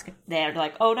Sasuke, they're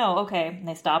like, oh no, okay. And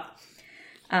they stop.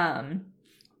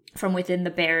 From within the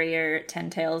barrier, Ten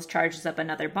Tails charges up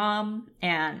another bomb,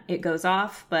 and it goes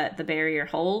off, but the barrier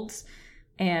holds.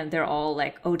 And they're all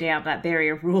like, oh damn, that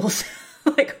barrier rules.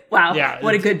 Like, wow, Yeah,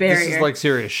 what a good barrier. This is like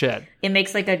serious shit. It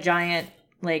makes like a giant,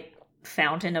 like,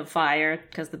 fountain of fire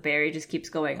because the berry just keeps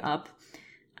going up.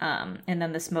 And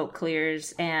then the smoke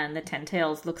clears and the Ten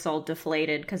Tails looks all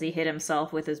deflated because he hit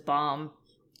himself with his bomb.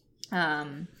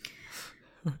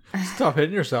 Stop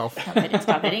hitting yourself.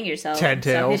 Stop hitting yourself. Ten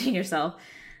Tails. Stop hitting yourself.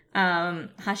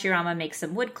 Hashirama makes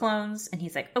some wood clones and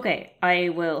he's like, okay, I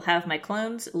will have my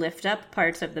clones lift up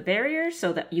parts of the barrier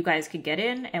so that you guys can get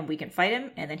in and we can fight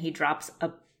him. And then he drops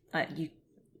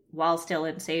while still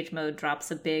in Sage mode,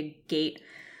 drops a big gate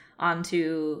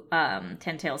onto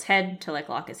Ten Tails' head to like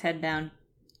lock his head down.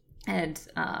 And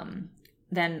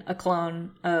then a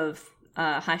clone of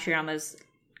Hashirama's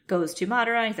goes to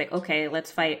Madara and he's like, okay,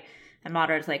 let's fight. And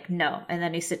Madara's like, no. And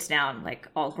then he sits down like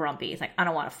all grumpy. He's like, I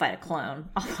don't want to fight a clone.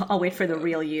 I'll wait for the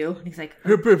real you. And he's like, I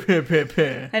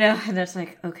know. And that's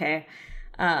like, okay.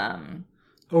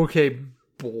 Okay,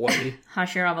 boy.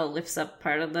 Hashirama lifts up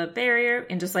part of the barrier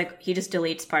and just like, he just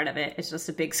deletes part of it. It's just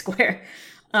a big square.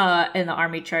 And the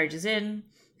army charges in.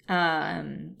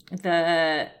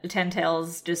 The Ten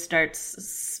Tails just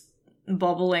starts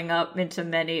bubbling up into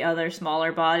many other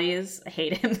smaller bodies. I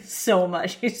hate him so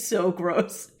much. He's so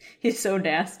gross. He's so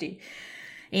nasty.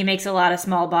 He makes a lot of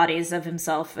small bodies of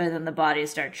himself, and then the bodies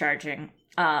start charging.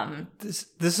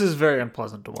 This is very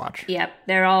unpleasant to watch. Yep,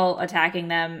 they're all attacking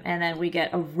them, and then we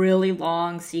get a really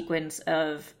long sequence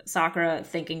of Sakura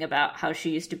thinking about how she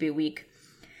used to be weak,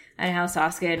 and how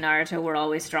Sasuke and Naruto were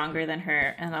always stronger than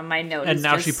her. And on my note, and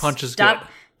now she punches stop good.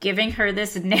 Giving her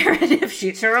this narrative.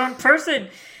 She's her own person.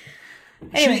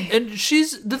 Anyway.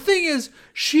 The thing is,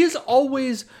 she is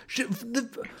always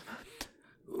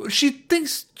she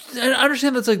thinks. I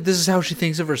understand that's like this is how she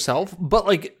thinks of herself, but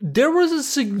like there was a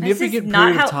significant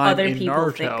period of time in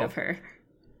Naruto. Think of her.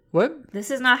 What?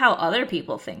 This is not how other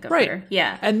people think of her.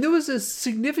 Yeah. And there was a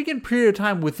significant period of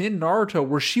time within Naruto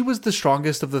where she was the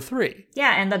strongest of the three.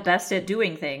 Yeah, and the best at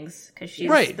doing things because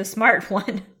she's the smart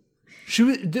one. She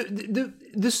was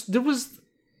there was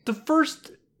the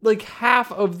first like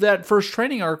half of that first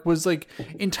training arc was like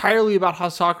entirely about how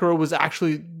Sakura was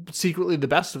actually secretly the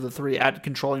best of the three at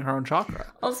controlling her own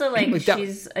chakra. Also, like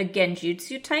she's a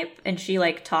genjutsu type, and she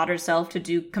like taught herself to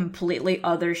do completely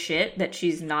other shit that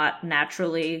she's not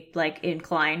naturally like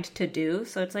inclined to do.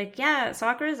 So it's like, yeah,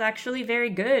 Sakura's actually very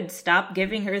good. Stop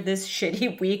giving her this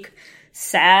shitty, weak,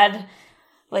 sad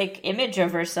like image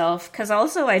of herself. Because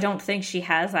also, I don't think she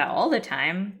has that all the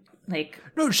time. Like,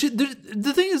 no,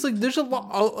 the thing is, like, there's a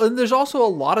lot, and there's also a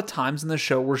lot of times in the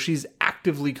show where she's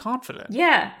actively confident.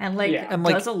 Yeah, and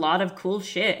does a lot of cool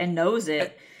shit and knows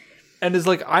it. And is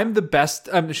like, I'm the best.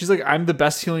 She's like, I'm the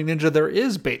best healing ninja there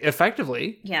is,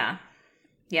 effectively. Yeah.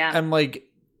 And like,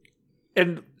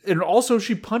 and also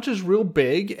she punches real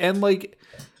big, and like,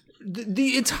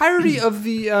 the entirety of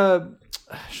the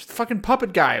fucking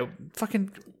puppet guy,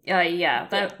 fucking yeah,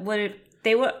 that would.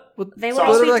 They would all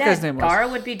be that dead. Guy's name was.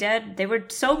 Gaara would be dead.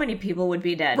 So many people would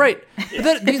be dead. Right.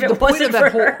 But the point of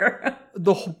that her.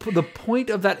 the point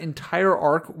of that entire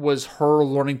arc was her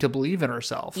learning to believe in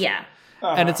herself. Yeah.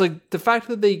 And it's like the fact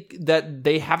that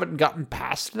they haven't gotten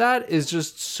past that is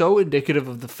just so indicative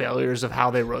of the failures of how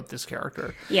they wrote this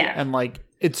character. Yeah. And like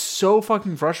it's so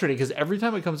fucking frustrating because every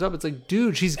time it comes up, it's like,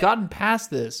 dude, she's gotten past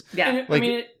this. Yeah. And like, I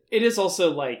mean, it is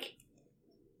also like,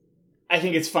 I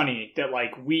think it's funny that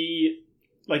like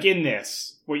like in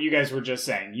this, what you guys were just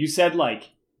saying, you said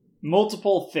like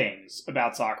multiple things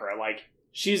about Sakura, like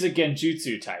she's a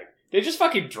genjutsu type. They just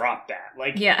fucking dropped that.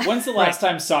 Like, when's the last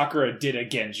time Sakura did a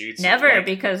genjutsu? Never, like,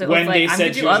 because it was like, I'm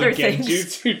going to do other things. When they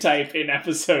said she was a genjutsu type in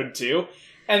episode 2.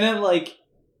 And then like,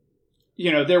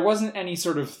 you know, there wasn't any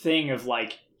sort of thing of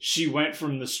like, she went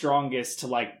from the strongest to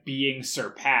like being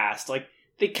surpassed. Like,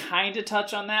 they kind of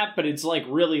touch on that, but it's like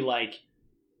really like,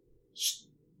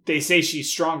 they say she's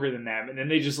stronger than them, and then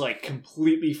they just like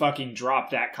completely fucking drop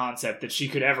that concept that she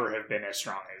could ever have been as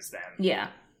strong as them. Yeah.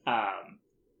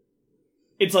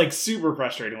 It's like super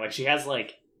frustrating. Like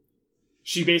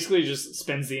she basically just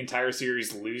spends the entire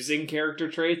series losing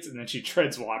character traits, and then she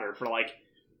treads water for like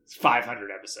 500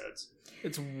 episodes.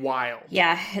 It's wild.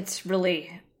 Yeah, it's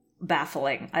really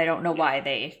baffling. I don't know why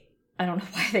they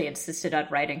insisted on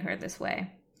writing her this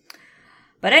way.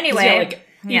 But anyway,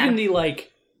 even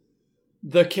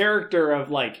the character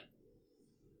of like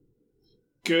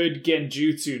good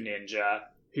genjutsu ninja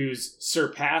who's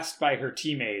surpassed by her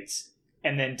teammates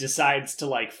and then decides to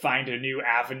like find a new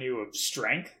avenue of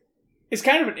strength is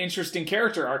kind of an interesting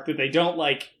character arc that they don't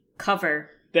like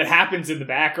cover, that happens in the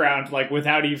background like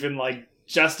without even like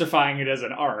justifying it as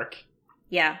an arc.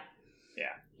 Yeah.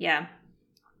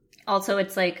 Also,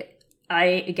 it's like,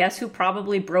 I guess who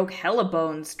probably broke hella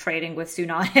bones trading with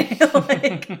Tsunade.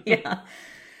 Like, yeah.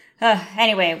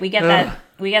 Anyway, we get that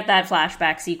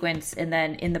flashback sequence, and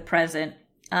then in the present,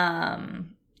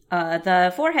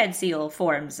 the forehead seal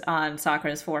forms on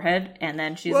Sakura's forehead, and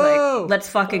then she's like, "Let's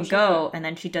fucking go!" And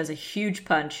then she does a huge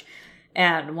punch,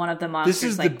 and one of the monsters. This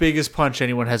is the biggest punch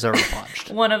anyone has ever punched.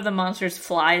 One of the monsters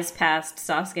flies past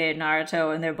Sasuke and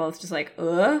Naruto, and they're both just like,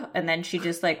 "Ugh!" And then she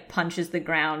just like punches the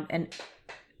ground, and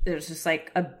there's just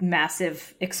like a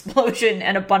massive explosion,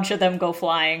 and a bunch of them go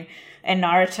flying. And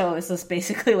Naruto is just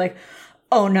basically like,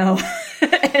 oh no.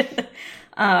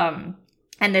 And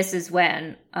this is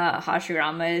when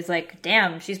Hashirama is like,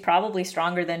 damn, she's probably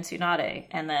stronger than Tsunade.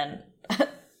 And then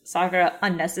Sakura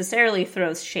unnecessarily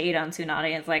throws shade on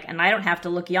Tsunade and is like, and I don't have to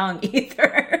look young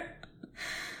either.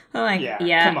 I'm like,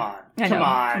 yeah. Come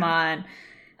on.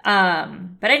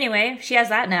 But anyway, she has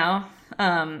that now.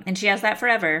 And she has that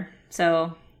forever.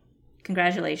 So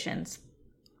congratulations.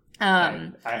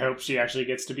 I hope she actually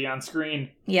gets to be on screen.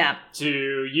 Yeah.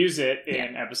 To use it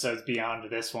in episodes beyond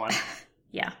this one.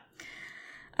 Yeah.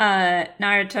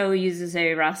 Naruto uses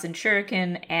a Rasen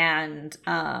Shuriken, and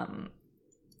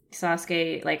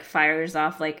Sasuke like fires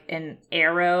off like an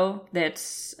arrow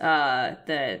that's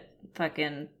the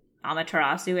fucking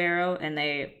Amaterasu arrow, and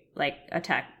they like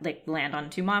attack, like land on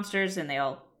two monsters, and they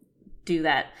all do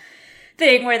that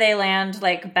thing where they land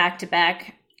like back to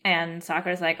back. And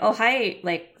Sakura's like, oh, hi,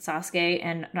 like, Sasuke.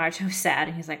 And Naruto's sad.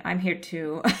 And he's like, I'm here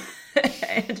too.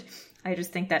 And I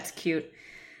just think that's cute.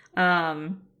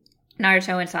 Naruto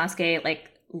and Sasuke,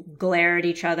 like, glare at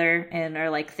each other and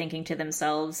are, like, thinking to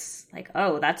themselves, like,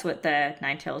 oh, that's what the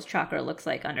Nine-Tails chakra looks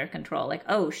like under control. Like,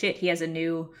 oh, shit, he has a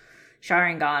new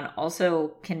Sharingan. Also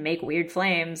can make weird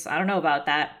flames. I don't know about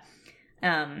that.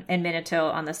 And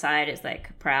Minato on the side is,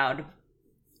 like, proud.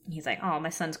 He's like, oh, my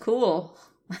son's cool.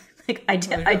 Like, I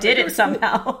did it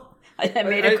somehow. I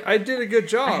did a good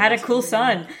job. I had a cool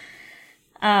son.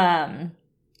 Kiba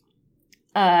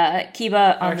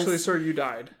Actually, sir, you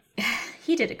died.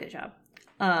 He did a good job.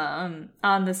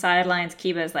 On the sidelines,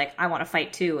 Kiba is like, I want to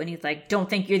fight too. And he's like, don't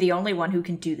think you're the only one who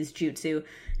can do this jutsu.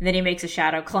 And then he makes a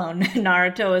shadow clone.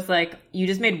 Naruto is like, you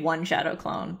just made one shadow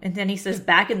clone. And then he says,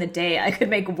 back in the day, I could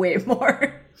make way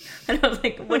more. And I was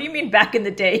like, what do you mean back in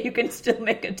the day? You can still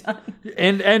make a ton.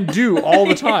 And do all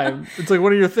the time. It's like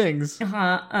one of your things. And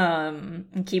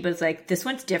Kiba's like, this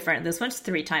one's different. This one's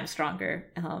 3 times stronger.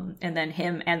 And then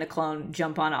him and the clone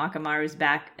jump on Akamaru's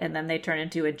back. And then they turn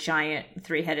into a giant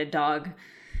 3-headed dog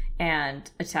and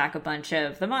attack a bunch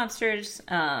of the monsters.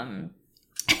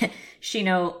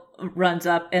 Shino runs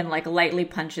up and like lightly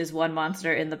punches one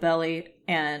monster in the belly,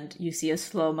 and you see a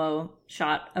slow-mo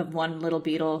shot of one little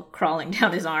beetle crawling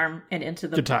down his arm and into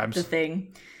the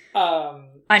thing.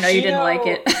 I know you didn't like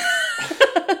it.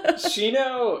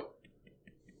 Shino,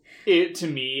 it to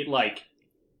me, like,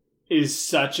 is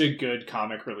such a good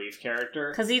comic relief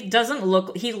character. Because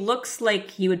he looks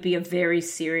like he would be a very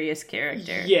serious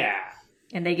character. Yeah.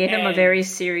 And they gave him a very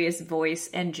serious voice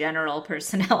and general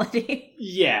personality.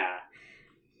 Yeah.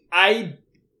 I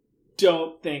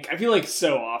feel like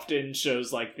so often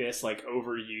shows like this, like,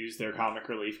 overuse their comic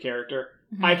relief character.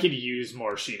 Mm-hmm. I could use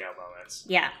more Shino moments.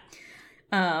 Yeah.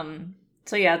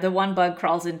 So yeah, the one bug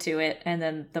crawls into it, and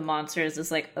then the monster is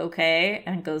just like, okay,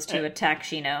 and goes to attack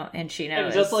Shino, and Shino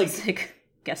is just like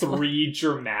guess 3 what?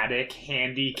 Dramatic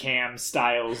handy cam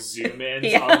style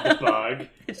zoom-ins on the bug.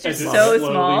 It's just as it so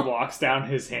slowly small. walks down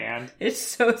his hand. It's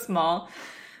so small.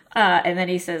 And then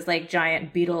he says, like,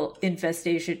 giant beetle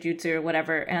infestation jutsu or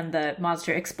whatever, and the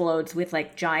monster explodes with,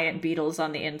 like, giant beetles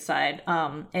on the inside.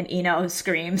 And Ino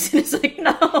screams, and it's like,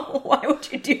 no, why would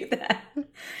you do that?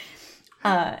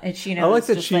 And Shino like is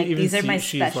that just she like, even these are my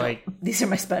she's special, like, these are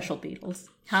my special beetles.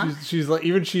 Huh? She's like,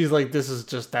 this is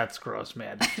just, that's gross,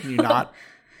 man. Can you not?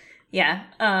 Yeah.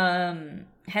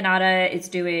 Hinata is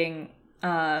doing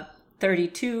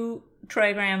 32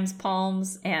 trigrams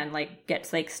palms and like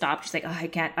gets like stopped. She's like, oh,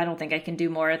 I don't think I can do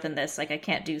more than this. Like, I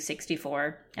can't do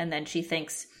 64. And then she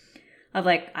thinks of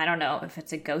like, I don't know if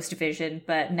it's a ghost vision,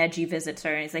 but Neji visits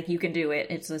her and he's like, you can do it.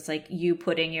 It's just like you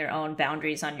putting your own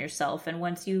boundaries on yourself. And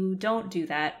once you don't do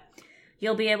that,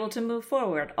 you'll be able to move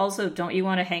forward. Also, don't you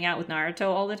want to hang out with Naruto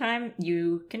all the time?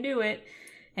 You can do it.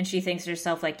 And she thinks to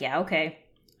herself like, yeah, okay.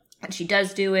 And she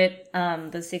does do it,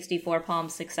 the 64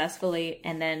 palms successfully,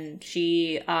 and then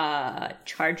she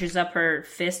charges up her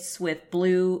fists with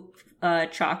blue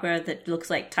chakra that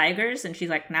looks like tigers, and she's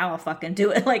like, now I'll fucking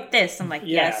do it like this. I'm like,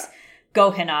 yes,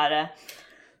 go Hinata.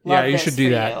 Love you should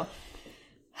do that.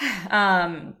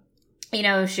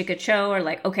 Shikacho are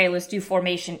like, okay, let's do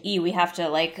Formation E. We have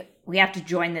to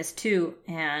join this too.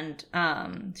 And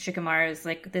Shikamaru is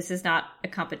like, this is not a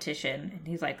competition. And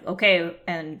he's like, okay.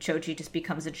 And Choji just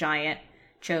becomes a giant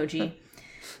Choji.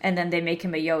 And then they make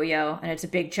him a yo-yo, and it's a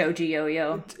big Choji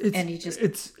yo-yo. And he just...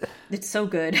 It's so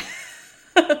good.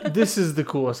 This is the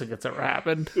coolest thing that's ever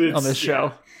happened on this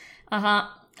show.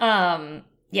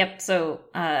 Yep, so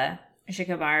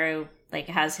Shikamaru like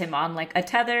has him on like a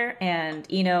tether,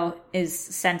 and Ino is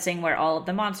sensing where all of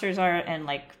the monsters are and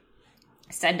like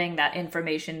sending that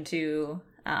information to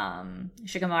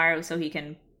Shikamaru so he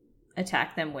can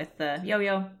attack them with the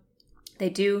yo-yo. They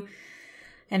do,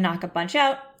 and knock a bunch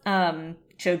out.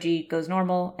 Choji goes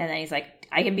normal, and then he's like,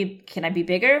 can I be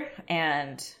bigger?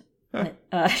 And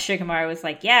Shikamaru was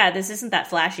like, yeah, this isn't that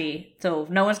flashy, so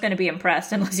no one's going to be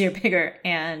impressed unless you're bigger.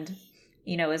 And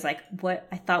is like, what?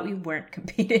 I thought we weren't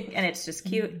competing. And it's just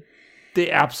cute.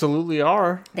 They absolutely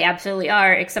are. They absolutely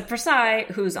are, except for Sai,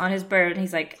 who's on his bird.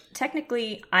 He's like,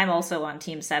 technically, I'm also on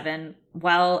Team 7.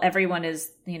 While everyone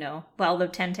is, while the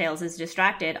Ten Tails is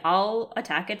distracted, I'll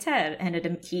attack its head. And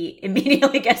he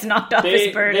immediately gets knocked off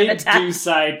his bird and attacked. They do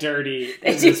Sai dirty.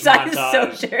 They do Sai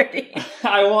so dirty.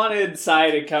 I wanted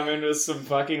Sai to come in with some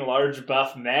fucking large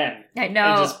buff men. I know.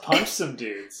 And just punch some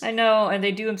dudes. I know, and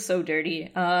they do him so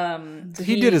dirty. So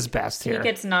he did his best here. He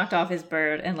gets knocked off his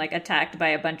bird and like attacked by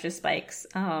a bunch of spikes.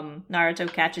 Naruto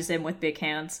catches him with big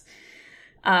hands.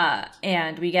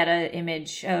 And we get an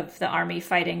image of the army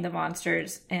fighting the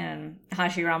monsters and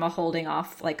Hashirama holding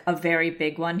off like a very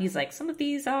big one. He's like, some of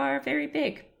these are very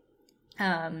big.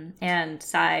 And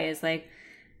Sai is like,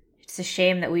 it's a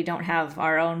shame that we don't have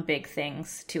our own big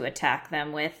things to attack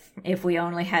them with. If we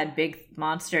only had big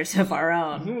monsters of our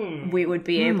own, we would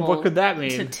be able what could that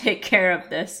mean? To take care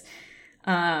of this.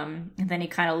 And then he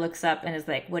kind of looks up and is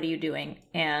like, what are you doing?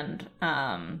 And,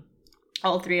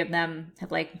 all three of them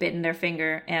have like bitten their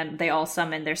finger, and they all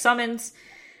summon their summons,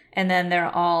 and then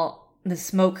the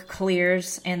smoke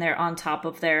clears and they're on top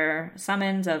of their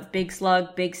summons of big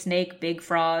slug, big snake, big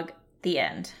frog. The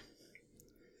end.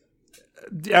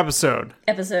 The episode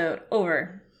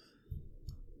over.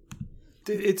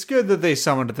 It's good that they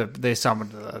summoned the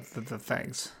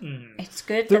things. It's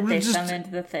good that they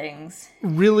summoned the things.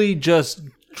 Really just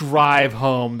drive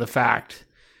home the fact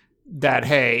that,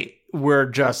 hey, we're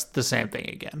just the same thing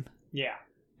again. Yeah.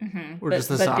 Mm-hmm. We're just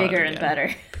the but bigger and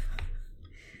better.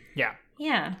 Yeah.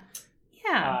 Yeah.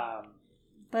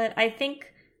 But I think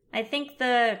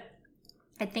that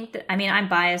I'm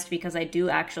biased because I do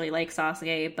actually like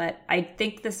Sasuke, but I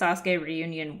think the Sasuke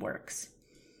reunion works.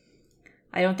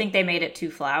 I don't think they made it too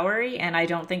flowery, and I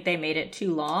don't think they made it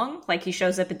too long. Like, he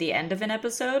shows up at the end of an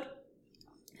episode,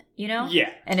 Yeah.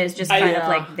 and is just kind of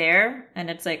like there, and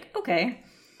it's like, okay.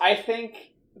 I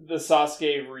think the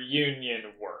Sasuke reunion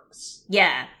works.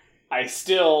 Yeah. I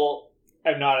still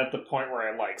am not at the point where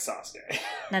I like Sasuke.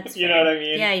 That's you fair. know what I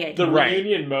mean? Yeah. The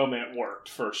reunion moment worked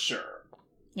for sure.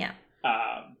 Yeah.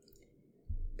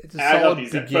 It's and I thought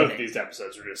both of these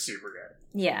episodes were just super good.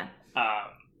 Yeah.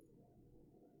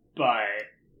 But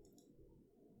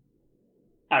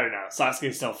I don't know.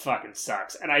 Sasuke still fucking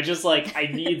sucks, and I just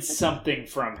I need something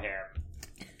from him.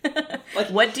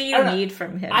 Like, what do you need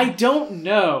from him? I don't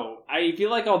know. I feel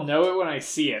like I'll know it when I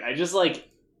see it. I just like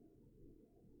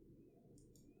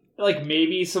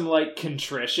maybe some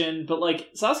contrition, but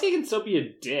Sasuke can still be a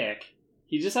dick.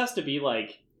 He just has to be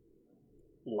likable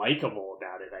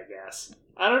about it, I guess.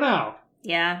 I don't know.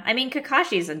 Yeah, I mean,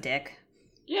 Kakashi's a dick.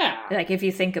 Yeah. If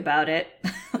you think about it.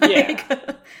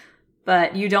 Yeah.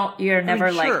 But you're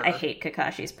never sure. I hate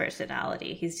Kakashi's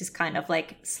personality. He's just kind of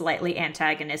slightly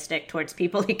antagonistic towards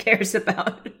people he cares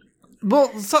about.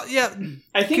 Well, yeah.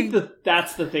 I think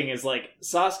that's the thing is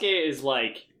Sasuke is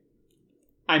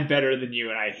I'm better than you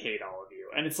and I hate all of you.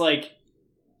 And it's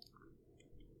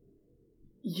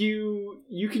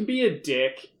you can be a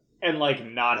dick and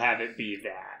not have it be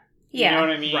that. Yeah. You know what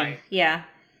I mean? Right. Yeah.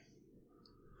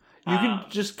 You can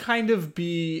just kind of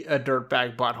be a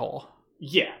dirtbag butthole.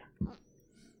 Yeah.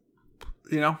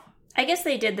 I guess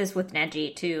they did this with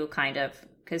Neji too, kind of,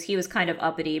 because he was kind of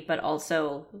uppity, but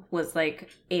also was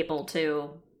able to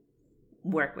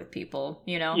work with people,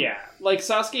 Yeah.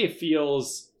 Sasuke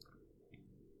feels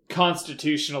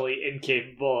constitutionally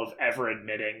incapable of ever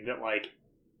admitting that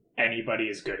anybody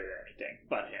is good at anything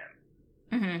but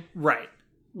him. Mm-hmm. Right.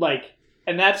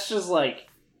 And that's just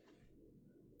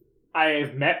I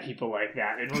have met people like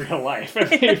that in real life, and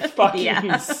they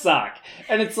fucking suck.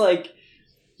 And it's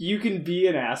you can be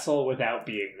an asshole without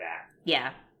being that.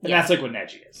 Yeah. And that's what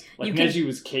Neji is. Neji can...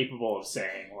 was capable of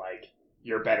saying,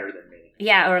 you're better than me.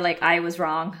 Yeah, or I was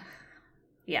wrong.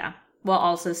 Yeah. While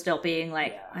also still being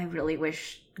I really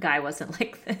wish Guy wasn't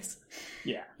like this.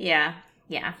 Yeah. Yeah.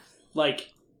 Yeah.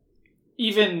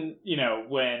 Even,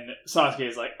 when Sasuke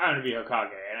is I'm gonna be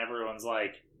Hokage, and everyone's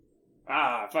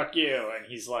fuck you, and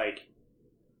he's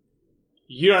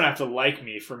you don't have to like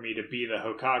me for me to be the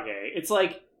Hokage. It's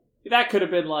like, that could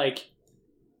have been like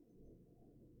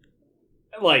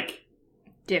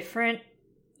different.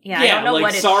 Yeah, I don't know like,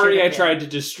 what it sorry should I have tried been. to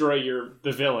destroy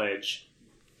the village,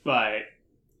 but,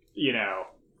 you know,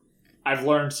 I've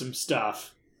learned some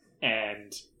stuff,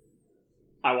 and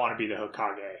I want to be the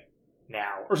Hokage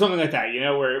now. Or something like that, you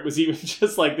know, where it was even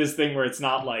just like this thing where it's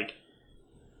not like,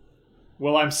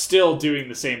 well, I'm still doing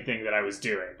the same thing that I was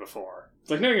doing before. It's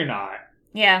like, no, you're not.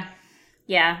 Yeah.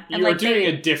 And You like were doing they,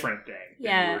 a different thing than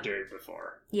Yeah. you were doing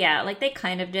before. Yeah, like they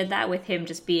kind of did that with him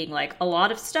just being like, a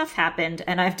lot of stuff happened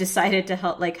and I've decided to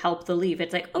help the leave.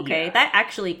 It's like, okay, Yeah. that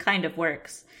actually kind of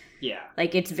works. Yeah.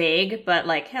 Like, it's vague, but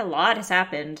like, hey, a lot has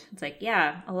happened. It's like,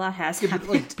 yeah, a lot has Yeah, but, happened.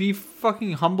 like, be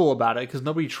fucking humble about it, because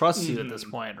nobody trusts you at this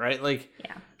point, right? Like,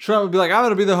 Yeah. sure, I would be like, I'm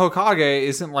gonna be the Hokage.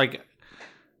 Isn't like,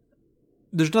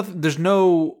 there's nothing. There's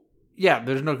no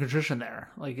contrition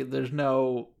there. Like, there's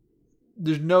no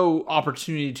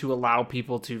opportunity to allow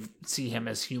people to see him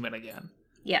as human again.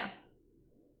 Yeah.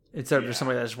 Instead of just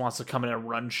somebody that just wants to come in and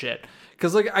run shit.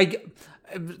 Because, like,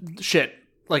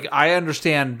 like, I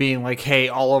understand being like, hey,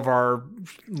 all of our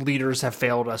leaders have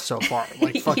failed us so far.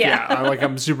 Like, fuck Yeah.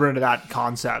 I'm super into that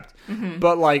concept. Mm-hmm.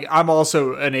 But, like, I'm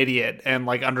also an idiot and,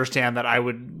 like, understand that I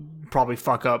would probably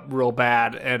fuck up real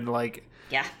bad. And, like,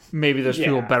 Yeah. maybe there's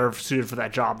people Yeah. better suited for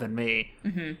that job than me.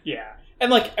 Yeah.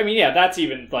 And, like, I mean, yeah, that's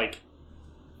even, like,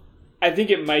 I think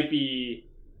it might be,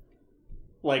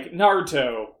 like,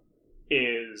 Naruto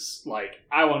is, like,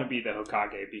 I want to be the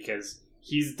Hokage because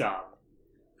he's dumb.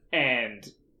 And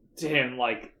to him,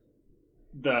 like,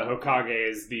 the Hokage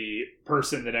is the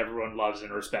person that everyone loves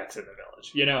and respects in the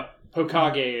village. You know,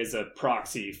 Hokage is a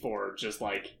proxy for just,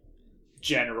 like,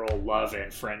 general love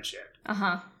and friendship.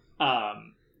 Uh-huh.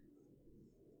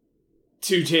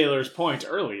 To Taylor's point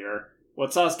earlier, what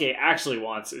Sasuke actually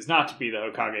wants is not to be the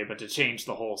Hokage, but to change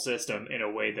the whole system in a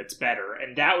way that's better.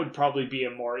 And that would probably be a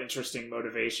more interesting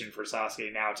motivation for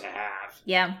Sasuke now to have.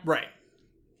 Yeah. Right.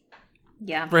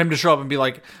 Yeah. For him to show up and be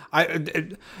like,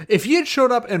 if he had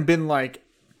showed up and been like,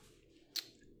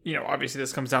 you know, obviously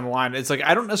this comes down the line. It's like,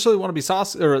 I don't necessarily want to be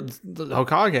Sasuke or the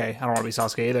Hokage. I don't want to be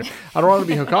Sasuke either. I don't want to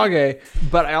be Hokage,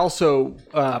 but I also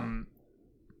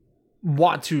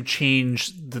want to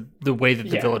change the way that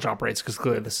the Yeah. village operates, because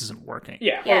clearly this isn't working.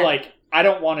 Yeah, Yeah. or like, I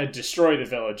don't want to destroy the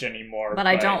village anymore. But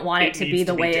I don't want it to be needs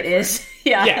the way it different. is.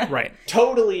 Yeah. Yeah, Right.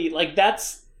 totally. Like,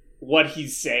 that's what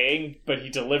he's saying, but he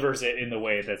delivers it in the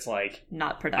way that's like,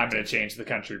 Not I'm productive. going to change the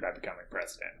country by becoming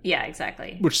president. Yeah,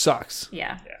 exactly. Which sucks.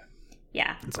 Yeah. Yeah.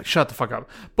 Yeah. It's like, shut the fuck up.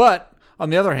 But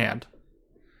on the other hand,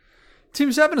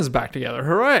 Team 7 is back together.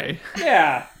 Hooray.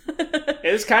 Yeah,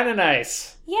 it was kind of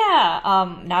nice. Yeah.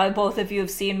 Now both of you have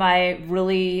seen my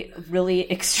really, really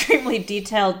extremely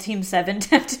detailed Team 7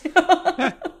 tattoo.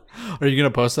 Are you going to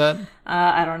post that?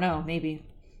 I don't know. Maybe.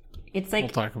 It's like, We'll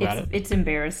talk about it. It's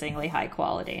embarrassingly high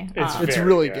quality. It's Very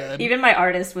really good. good. Even my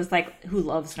artist was like, who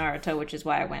loves Naruto, which is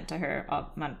why I went to her.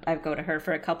 I go to her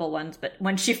for a couple ones, but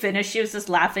when she finished, she was just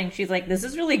laughing. She's like, this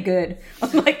is really good.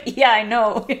 I'm like, yeah, I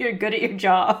know. You're good at your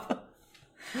job.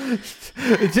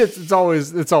 It's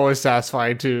always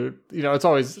satisfying to, you know, it's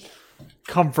always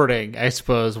comforting, I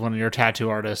suppose, when your tattoo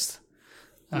artist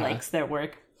Likes their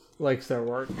work. likes their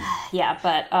work. Yeah,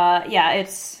 but yeah,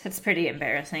 it's pretty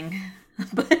embarrassing.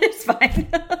 But it's fine.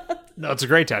 No, it's a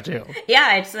great tattoo.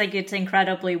 Yeah, it's like, it's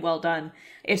incredibly well done.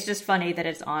 It's just funny that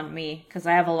it's on me, because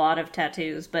I have a lot of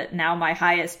tattoos, but now my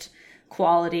highest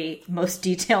quality, most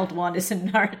detailed one is a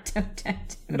Naruto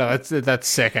tattoo. No, that's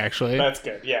sick, actually. That's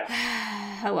good, yeah.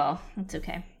 Oh well, it's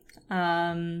okay.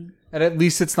 And at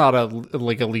least it's not a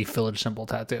Leaf Village symbol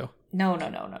tattoo. No.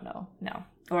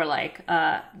 Or like,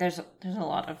 there's a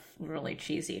lot of really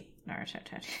cheesy Naruto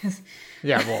tattoos.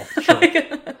 Yeah, well, sure.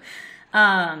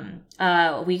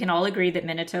 We can all agree that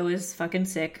Minato is fucking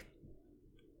sick.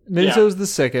 Minato's the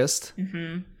sickest.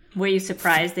 Were you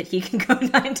surprised that he can go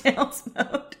Nine Tails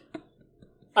mode?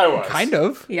 I was. Kind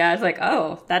of. Yeah, it's like,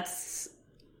 oh, that's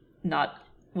not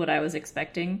what I was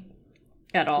expecting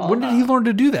at all. When did he learn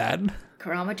to do that?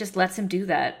 Kurama just lets him do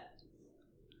that.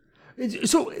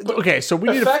 So, okay, so we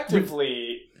need to...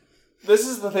 Effectively, this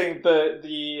is the thing,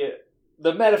 the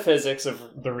metaphysics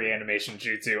of the reanimation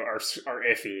jutsu are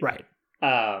iffy. Right.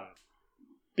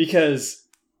 Because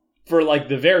for like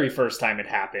the very first time it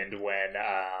happened when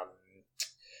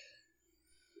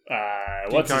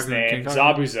what's his name? Kinkaku.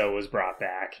 Zabuza was brought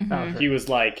back. Mhm. He was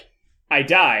like, I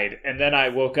died and then I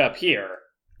woke up here.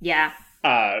 Yeah.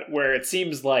 Where it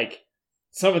seems like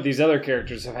some of these other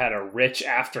characters have had a rich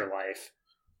afterlife,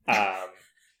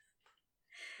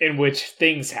 in which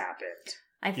things happened.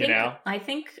 I think know? I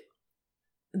think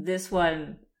this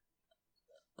one,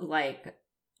 like,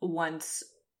 once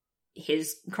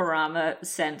his Kurama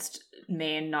sensed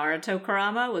main Naruto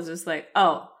Kurama was just like,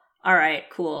 oh, all right,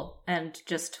 cool. And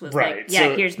just was Right, like, yeah,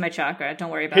 so here's my chakra.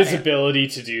 Don't worry about His it. ability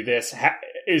to do this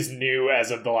is new as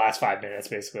of the last 5 minutes,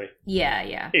 basically,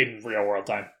 Yeah. in real world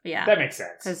time. Yeah. That makes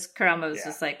sense. Because Kurama was Yeah.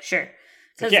 just like, sure.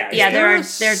 Because, Yeah, yeah, is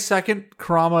Is there's second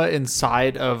Kurama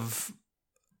inside of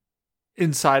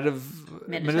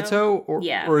Minato, or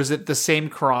Yeah. or is it the same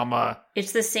Kurama?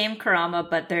 it's the same Kurama,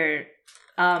 but they're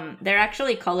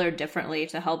actually colored differently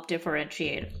to help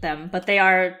differentiate them, but they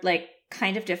are like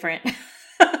kind of different.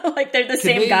 Like they're the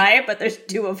same they- guy, but there's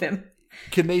two of him.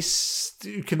 Can they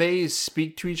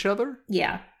speak to each other?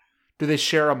 Yeah. Do they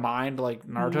share a mind like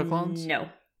Naruto clones? No,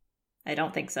 I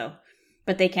don't think so.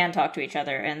 But they can talk to each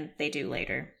other, and they do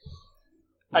later.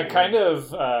 I kind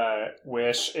of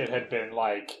wish it had been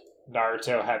like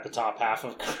Naruto had the top half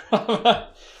of Kurama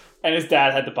and his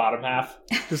dad had the bottom half.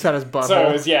 Just had his butthole. So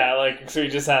it was, so he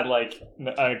just had like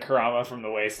a Kurama from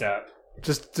the waist up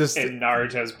just in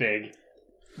Naruto's big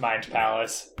mind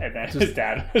palace, and then his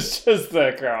dad was just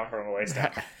the Kurama from the waist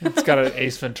up. it's got an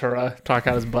Ace Ventura talk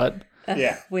out his butt.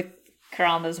 Yeah. With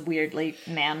Kurama's weirdly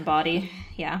man body.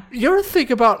 Yeah. You ever think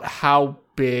about how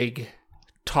big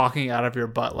talking out of your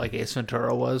butt like Ace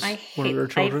Ventura was when we were I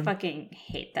children? fucking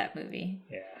hate that movie.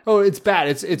 Yeah. Oh, it's bad.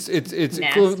 It's Nasty.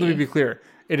 let me be clear.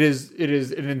 It is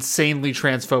an insanely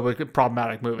transphobic,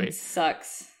 problematic movie. It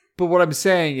sucks. But what I'm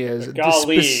saying is, the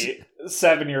Golly,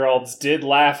 7-year-olds did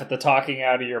laugh at the talking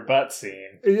out of your butt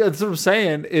scene. that's what I'm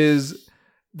saying is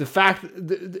the fact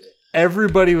that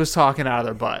everybody was talking out of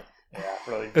their butt. Yeah,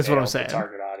 really. That's what I'm nailed the saying.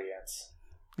 Target audience.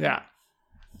 Yeah,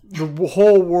 the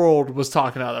whole world was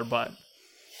talking out of their butt.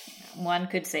 One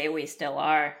could say we still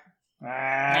are.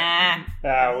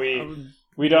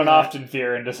 We don't often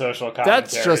veer into social commentary.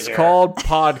 That's just here. called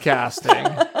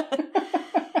podcasting.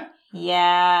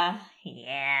 Yeah.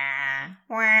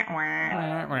 We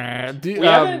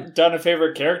haven't done a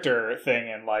favorite character thing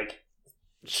in like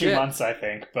 2 Shit. months, I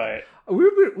think, but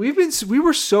we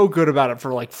were so good about it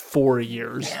for like 4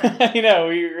 years. you know,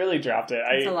 we really dropped it.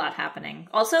 There's a lot happening.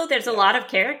 Also, there's a lot of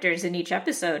characters in each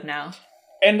episode now.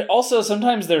 And also,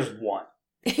 sometimes there's one.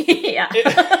 Yeah.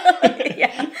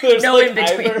 Yeah. There's No like in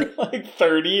between. either like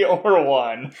 30 or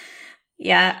 1.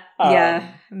 Yeah.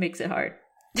 Yeah. It makes it hard.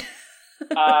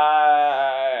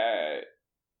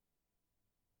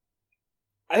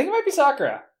 I think it might be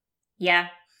Sakura. Yeah.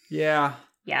 Yeah,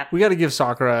 Yeah. we got to give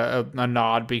Sakura a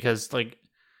nod because like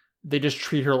they just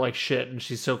treat her like shit, and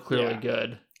she's so clearly Yeah.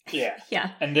 good. Yeah.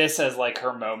 Yeah. And this as like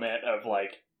her moment of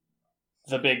like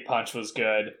the big punch was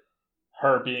good.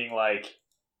 Her being like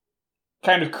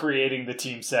kind of creating the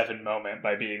Team 7 moment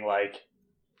by being like,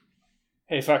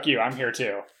 hey, fuck you, I'm here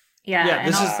too. Yeah, Yeah, and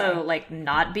this is- also, like,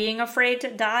 not being afraid to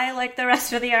die like the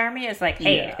rest of the army is like,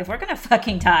 hey, Yeah. if we're gonna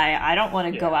fucking die, I don't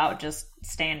want to go Yeah. out just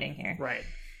standing here. Right.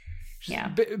 Yeah.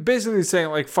 Basically saying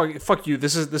like fuck you.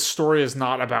 This story is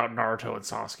not about Naruto and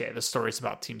Sasuke. This story is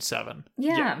about Team 7,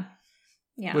 Yeah.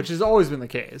 Yeah. which has always been the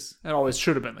case and always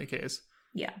should have been the case.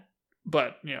 Yeah.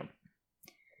 But you know,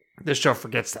 this show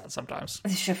forgets that sometimes.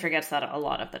 She forgets that a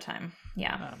lot of the time.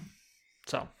 Yeah.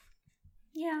 So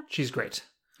Yeah. she's great.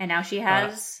 And now she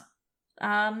has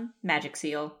magic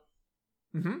seal.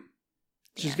 Mm-hmm.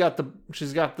 She's got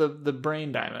the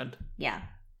brain diamond. Yeah.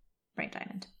 Brain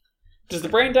diamond. Does the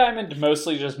brain diamond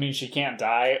mostly just mean she can't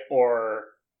die, or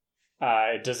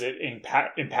does it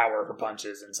empower her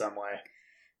punches in some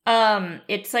way?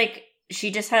 It's like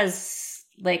she just has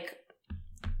like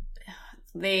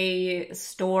they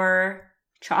store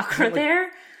chakra Like-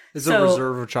 there. It's So- a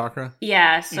reserve of chakra.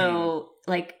 Yeah, so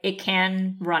like it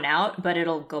can run out, but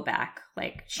it'll go back.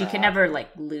 Like she can Ah. never like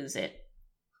lose it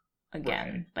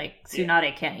again. Like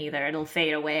Tsunade can't either. It'll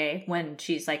fade away when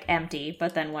she's like empty,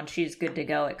 but then once she's good to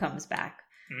go, it comes back.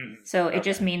 Mm, So it Okay.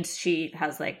 just means she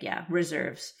has like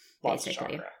reserves lots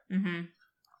basically. of chakra. Mm-hmm.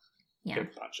 Yeah,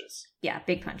 Big punches. yeah,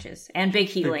 big punches and big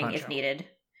healing punch if out. needed,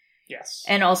 Yes.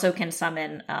 and also can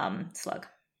summon Slug.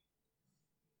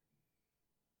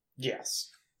 Yes.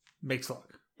 Makes luck.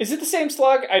 Is it the same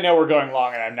slug? I know we're going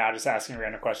long and I'm now just asking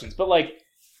random questions, but like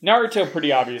Naruto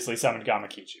pretty obviously summoned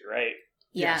Gamakichi, right?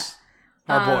 Yeah. Yes.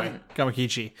 Our boy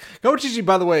Gamakichi. Gamakichi,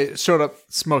 by the way, showed up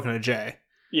smoking a J.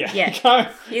 Yeah. Yeah.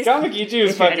 He's- Gamakichi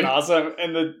was he's fucking ready. awesome,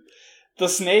 and the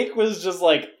snake was just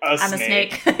like I'm a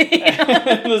snake.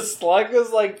 and the slug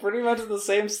was like pretty much the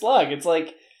same slug. It's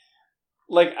like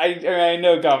I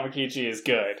know Gamakichi is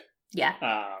good. Yeah.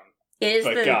 It is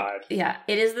But God. Yeah,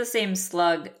 it is the same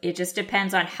slug. It just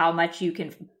depends on how much you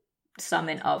can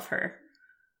summon of her.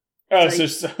 Oh,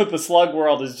 so the slug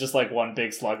world is just like one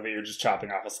big slug that you're just chopping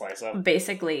off a slice of.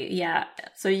 Basically, yeah.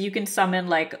 So you can summon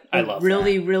like I a love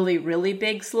really, really, really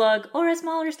big slug or a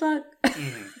smaller slug.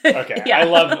 Okay, Yeah.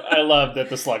 I love that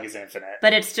the slug is infinite,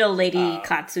 But it's still Lady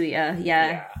Katsuya. Yeah,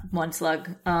 yeah. one slug.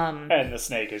 and the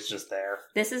snake is just there.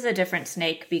 This is a different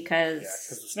snake because Yeah,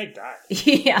 because the snake died.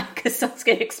 yeah, because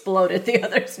Sasuke exploded the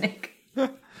other snake.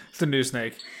 It's a new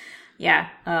snake. Yeah,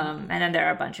 and then there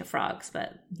are a bunch of frogs,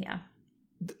 but yeah.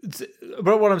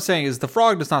 But what I'm saying is the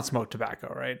frog does not smoke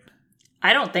tobacco, right?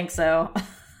 I don't think so.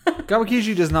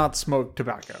 Gamakishi does not smoke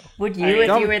tobacco. Would you I mean,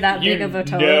 if you were that You big of a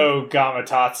toad? know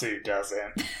Gamatatsu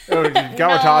doesn't. Oh,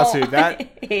 Gawatatsu, No, I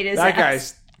hate his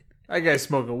ass. that guy's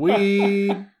smoking weed.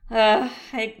 Do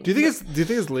you think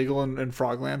it's legal in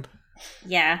Frogland?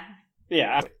 Yeah.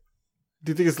 Yeah.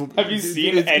 Do you think it's? Have you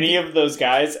seen any of those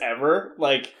guys ever?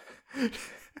 Like,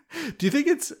 Do you think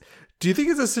it's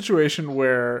a situation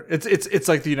where it's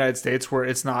like the United States where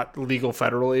it's not legal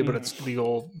federally, but it's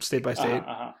legal state by state?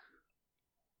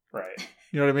 Right.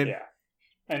 You know what I mean? Yeah.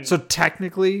 And So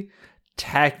technically,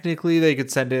 they could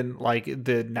send in like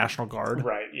the National Guard,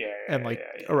 right. Yeah. and, like,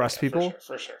 arrest people?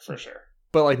 For sure.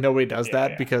 but like nobody does Yeah,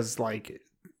 that yeah. because like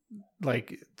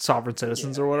sovereign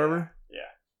citizens or whatever. Yeah.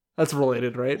 That's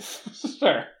related, right?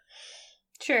 Sure.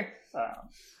 Sure.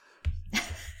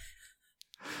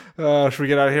 Should we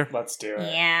get out of here? Let's do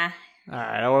it. Yeah. All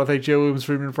right. I want to thank Joe Williams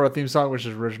Friedman for our theme song, which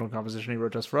is original composition he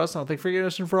wrote just for us. I want to thank Freaking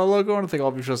Anderson for our logo. I want to thank all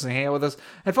of you for listening, hanging out with us,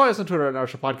 and follow us on Twitter at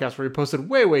Naruto Podcast, where we posted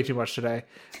way too much today.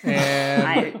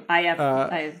 And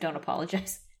I don't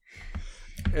apologize.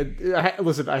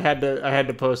 listen, I had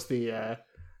to post the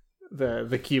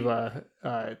Kiba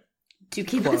To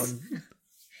keep clone. us.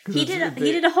 He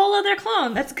did a whole other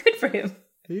clone. That's good for him.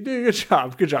 He did a good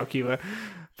job. Good job, Kiba.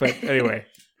 But anyway,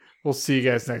 we'll see you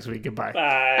guys next week. Goodbye.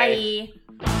 Bye.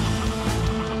 Bye.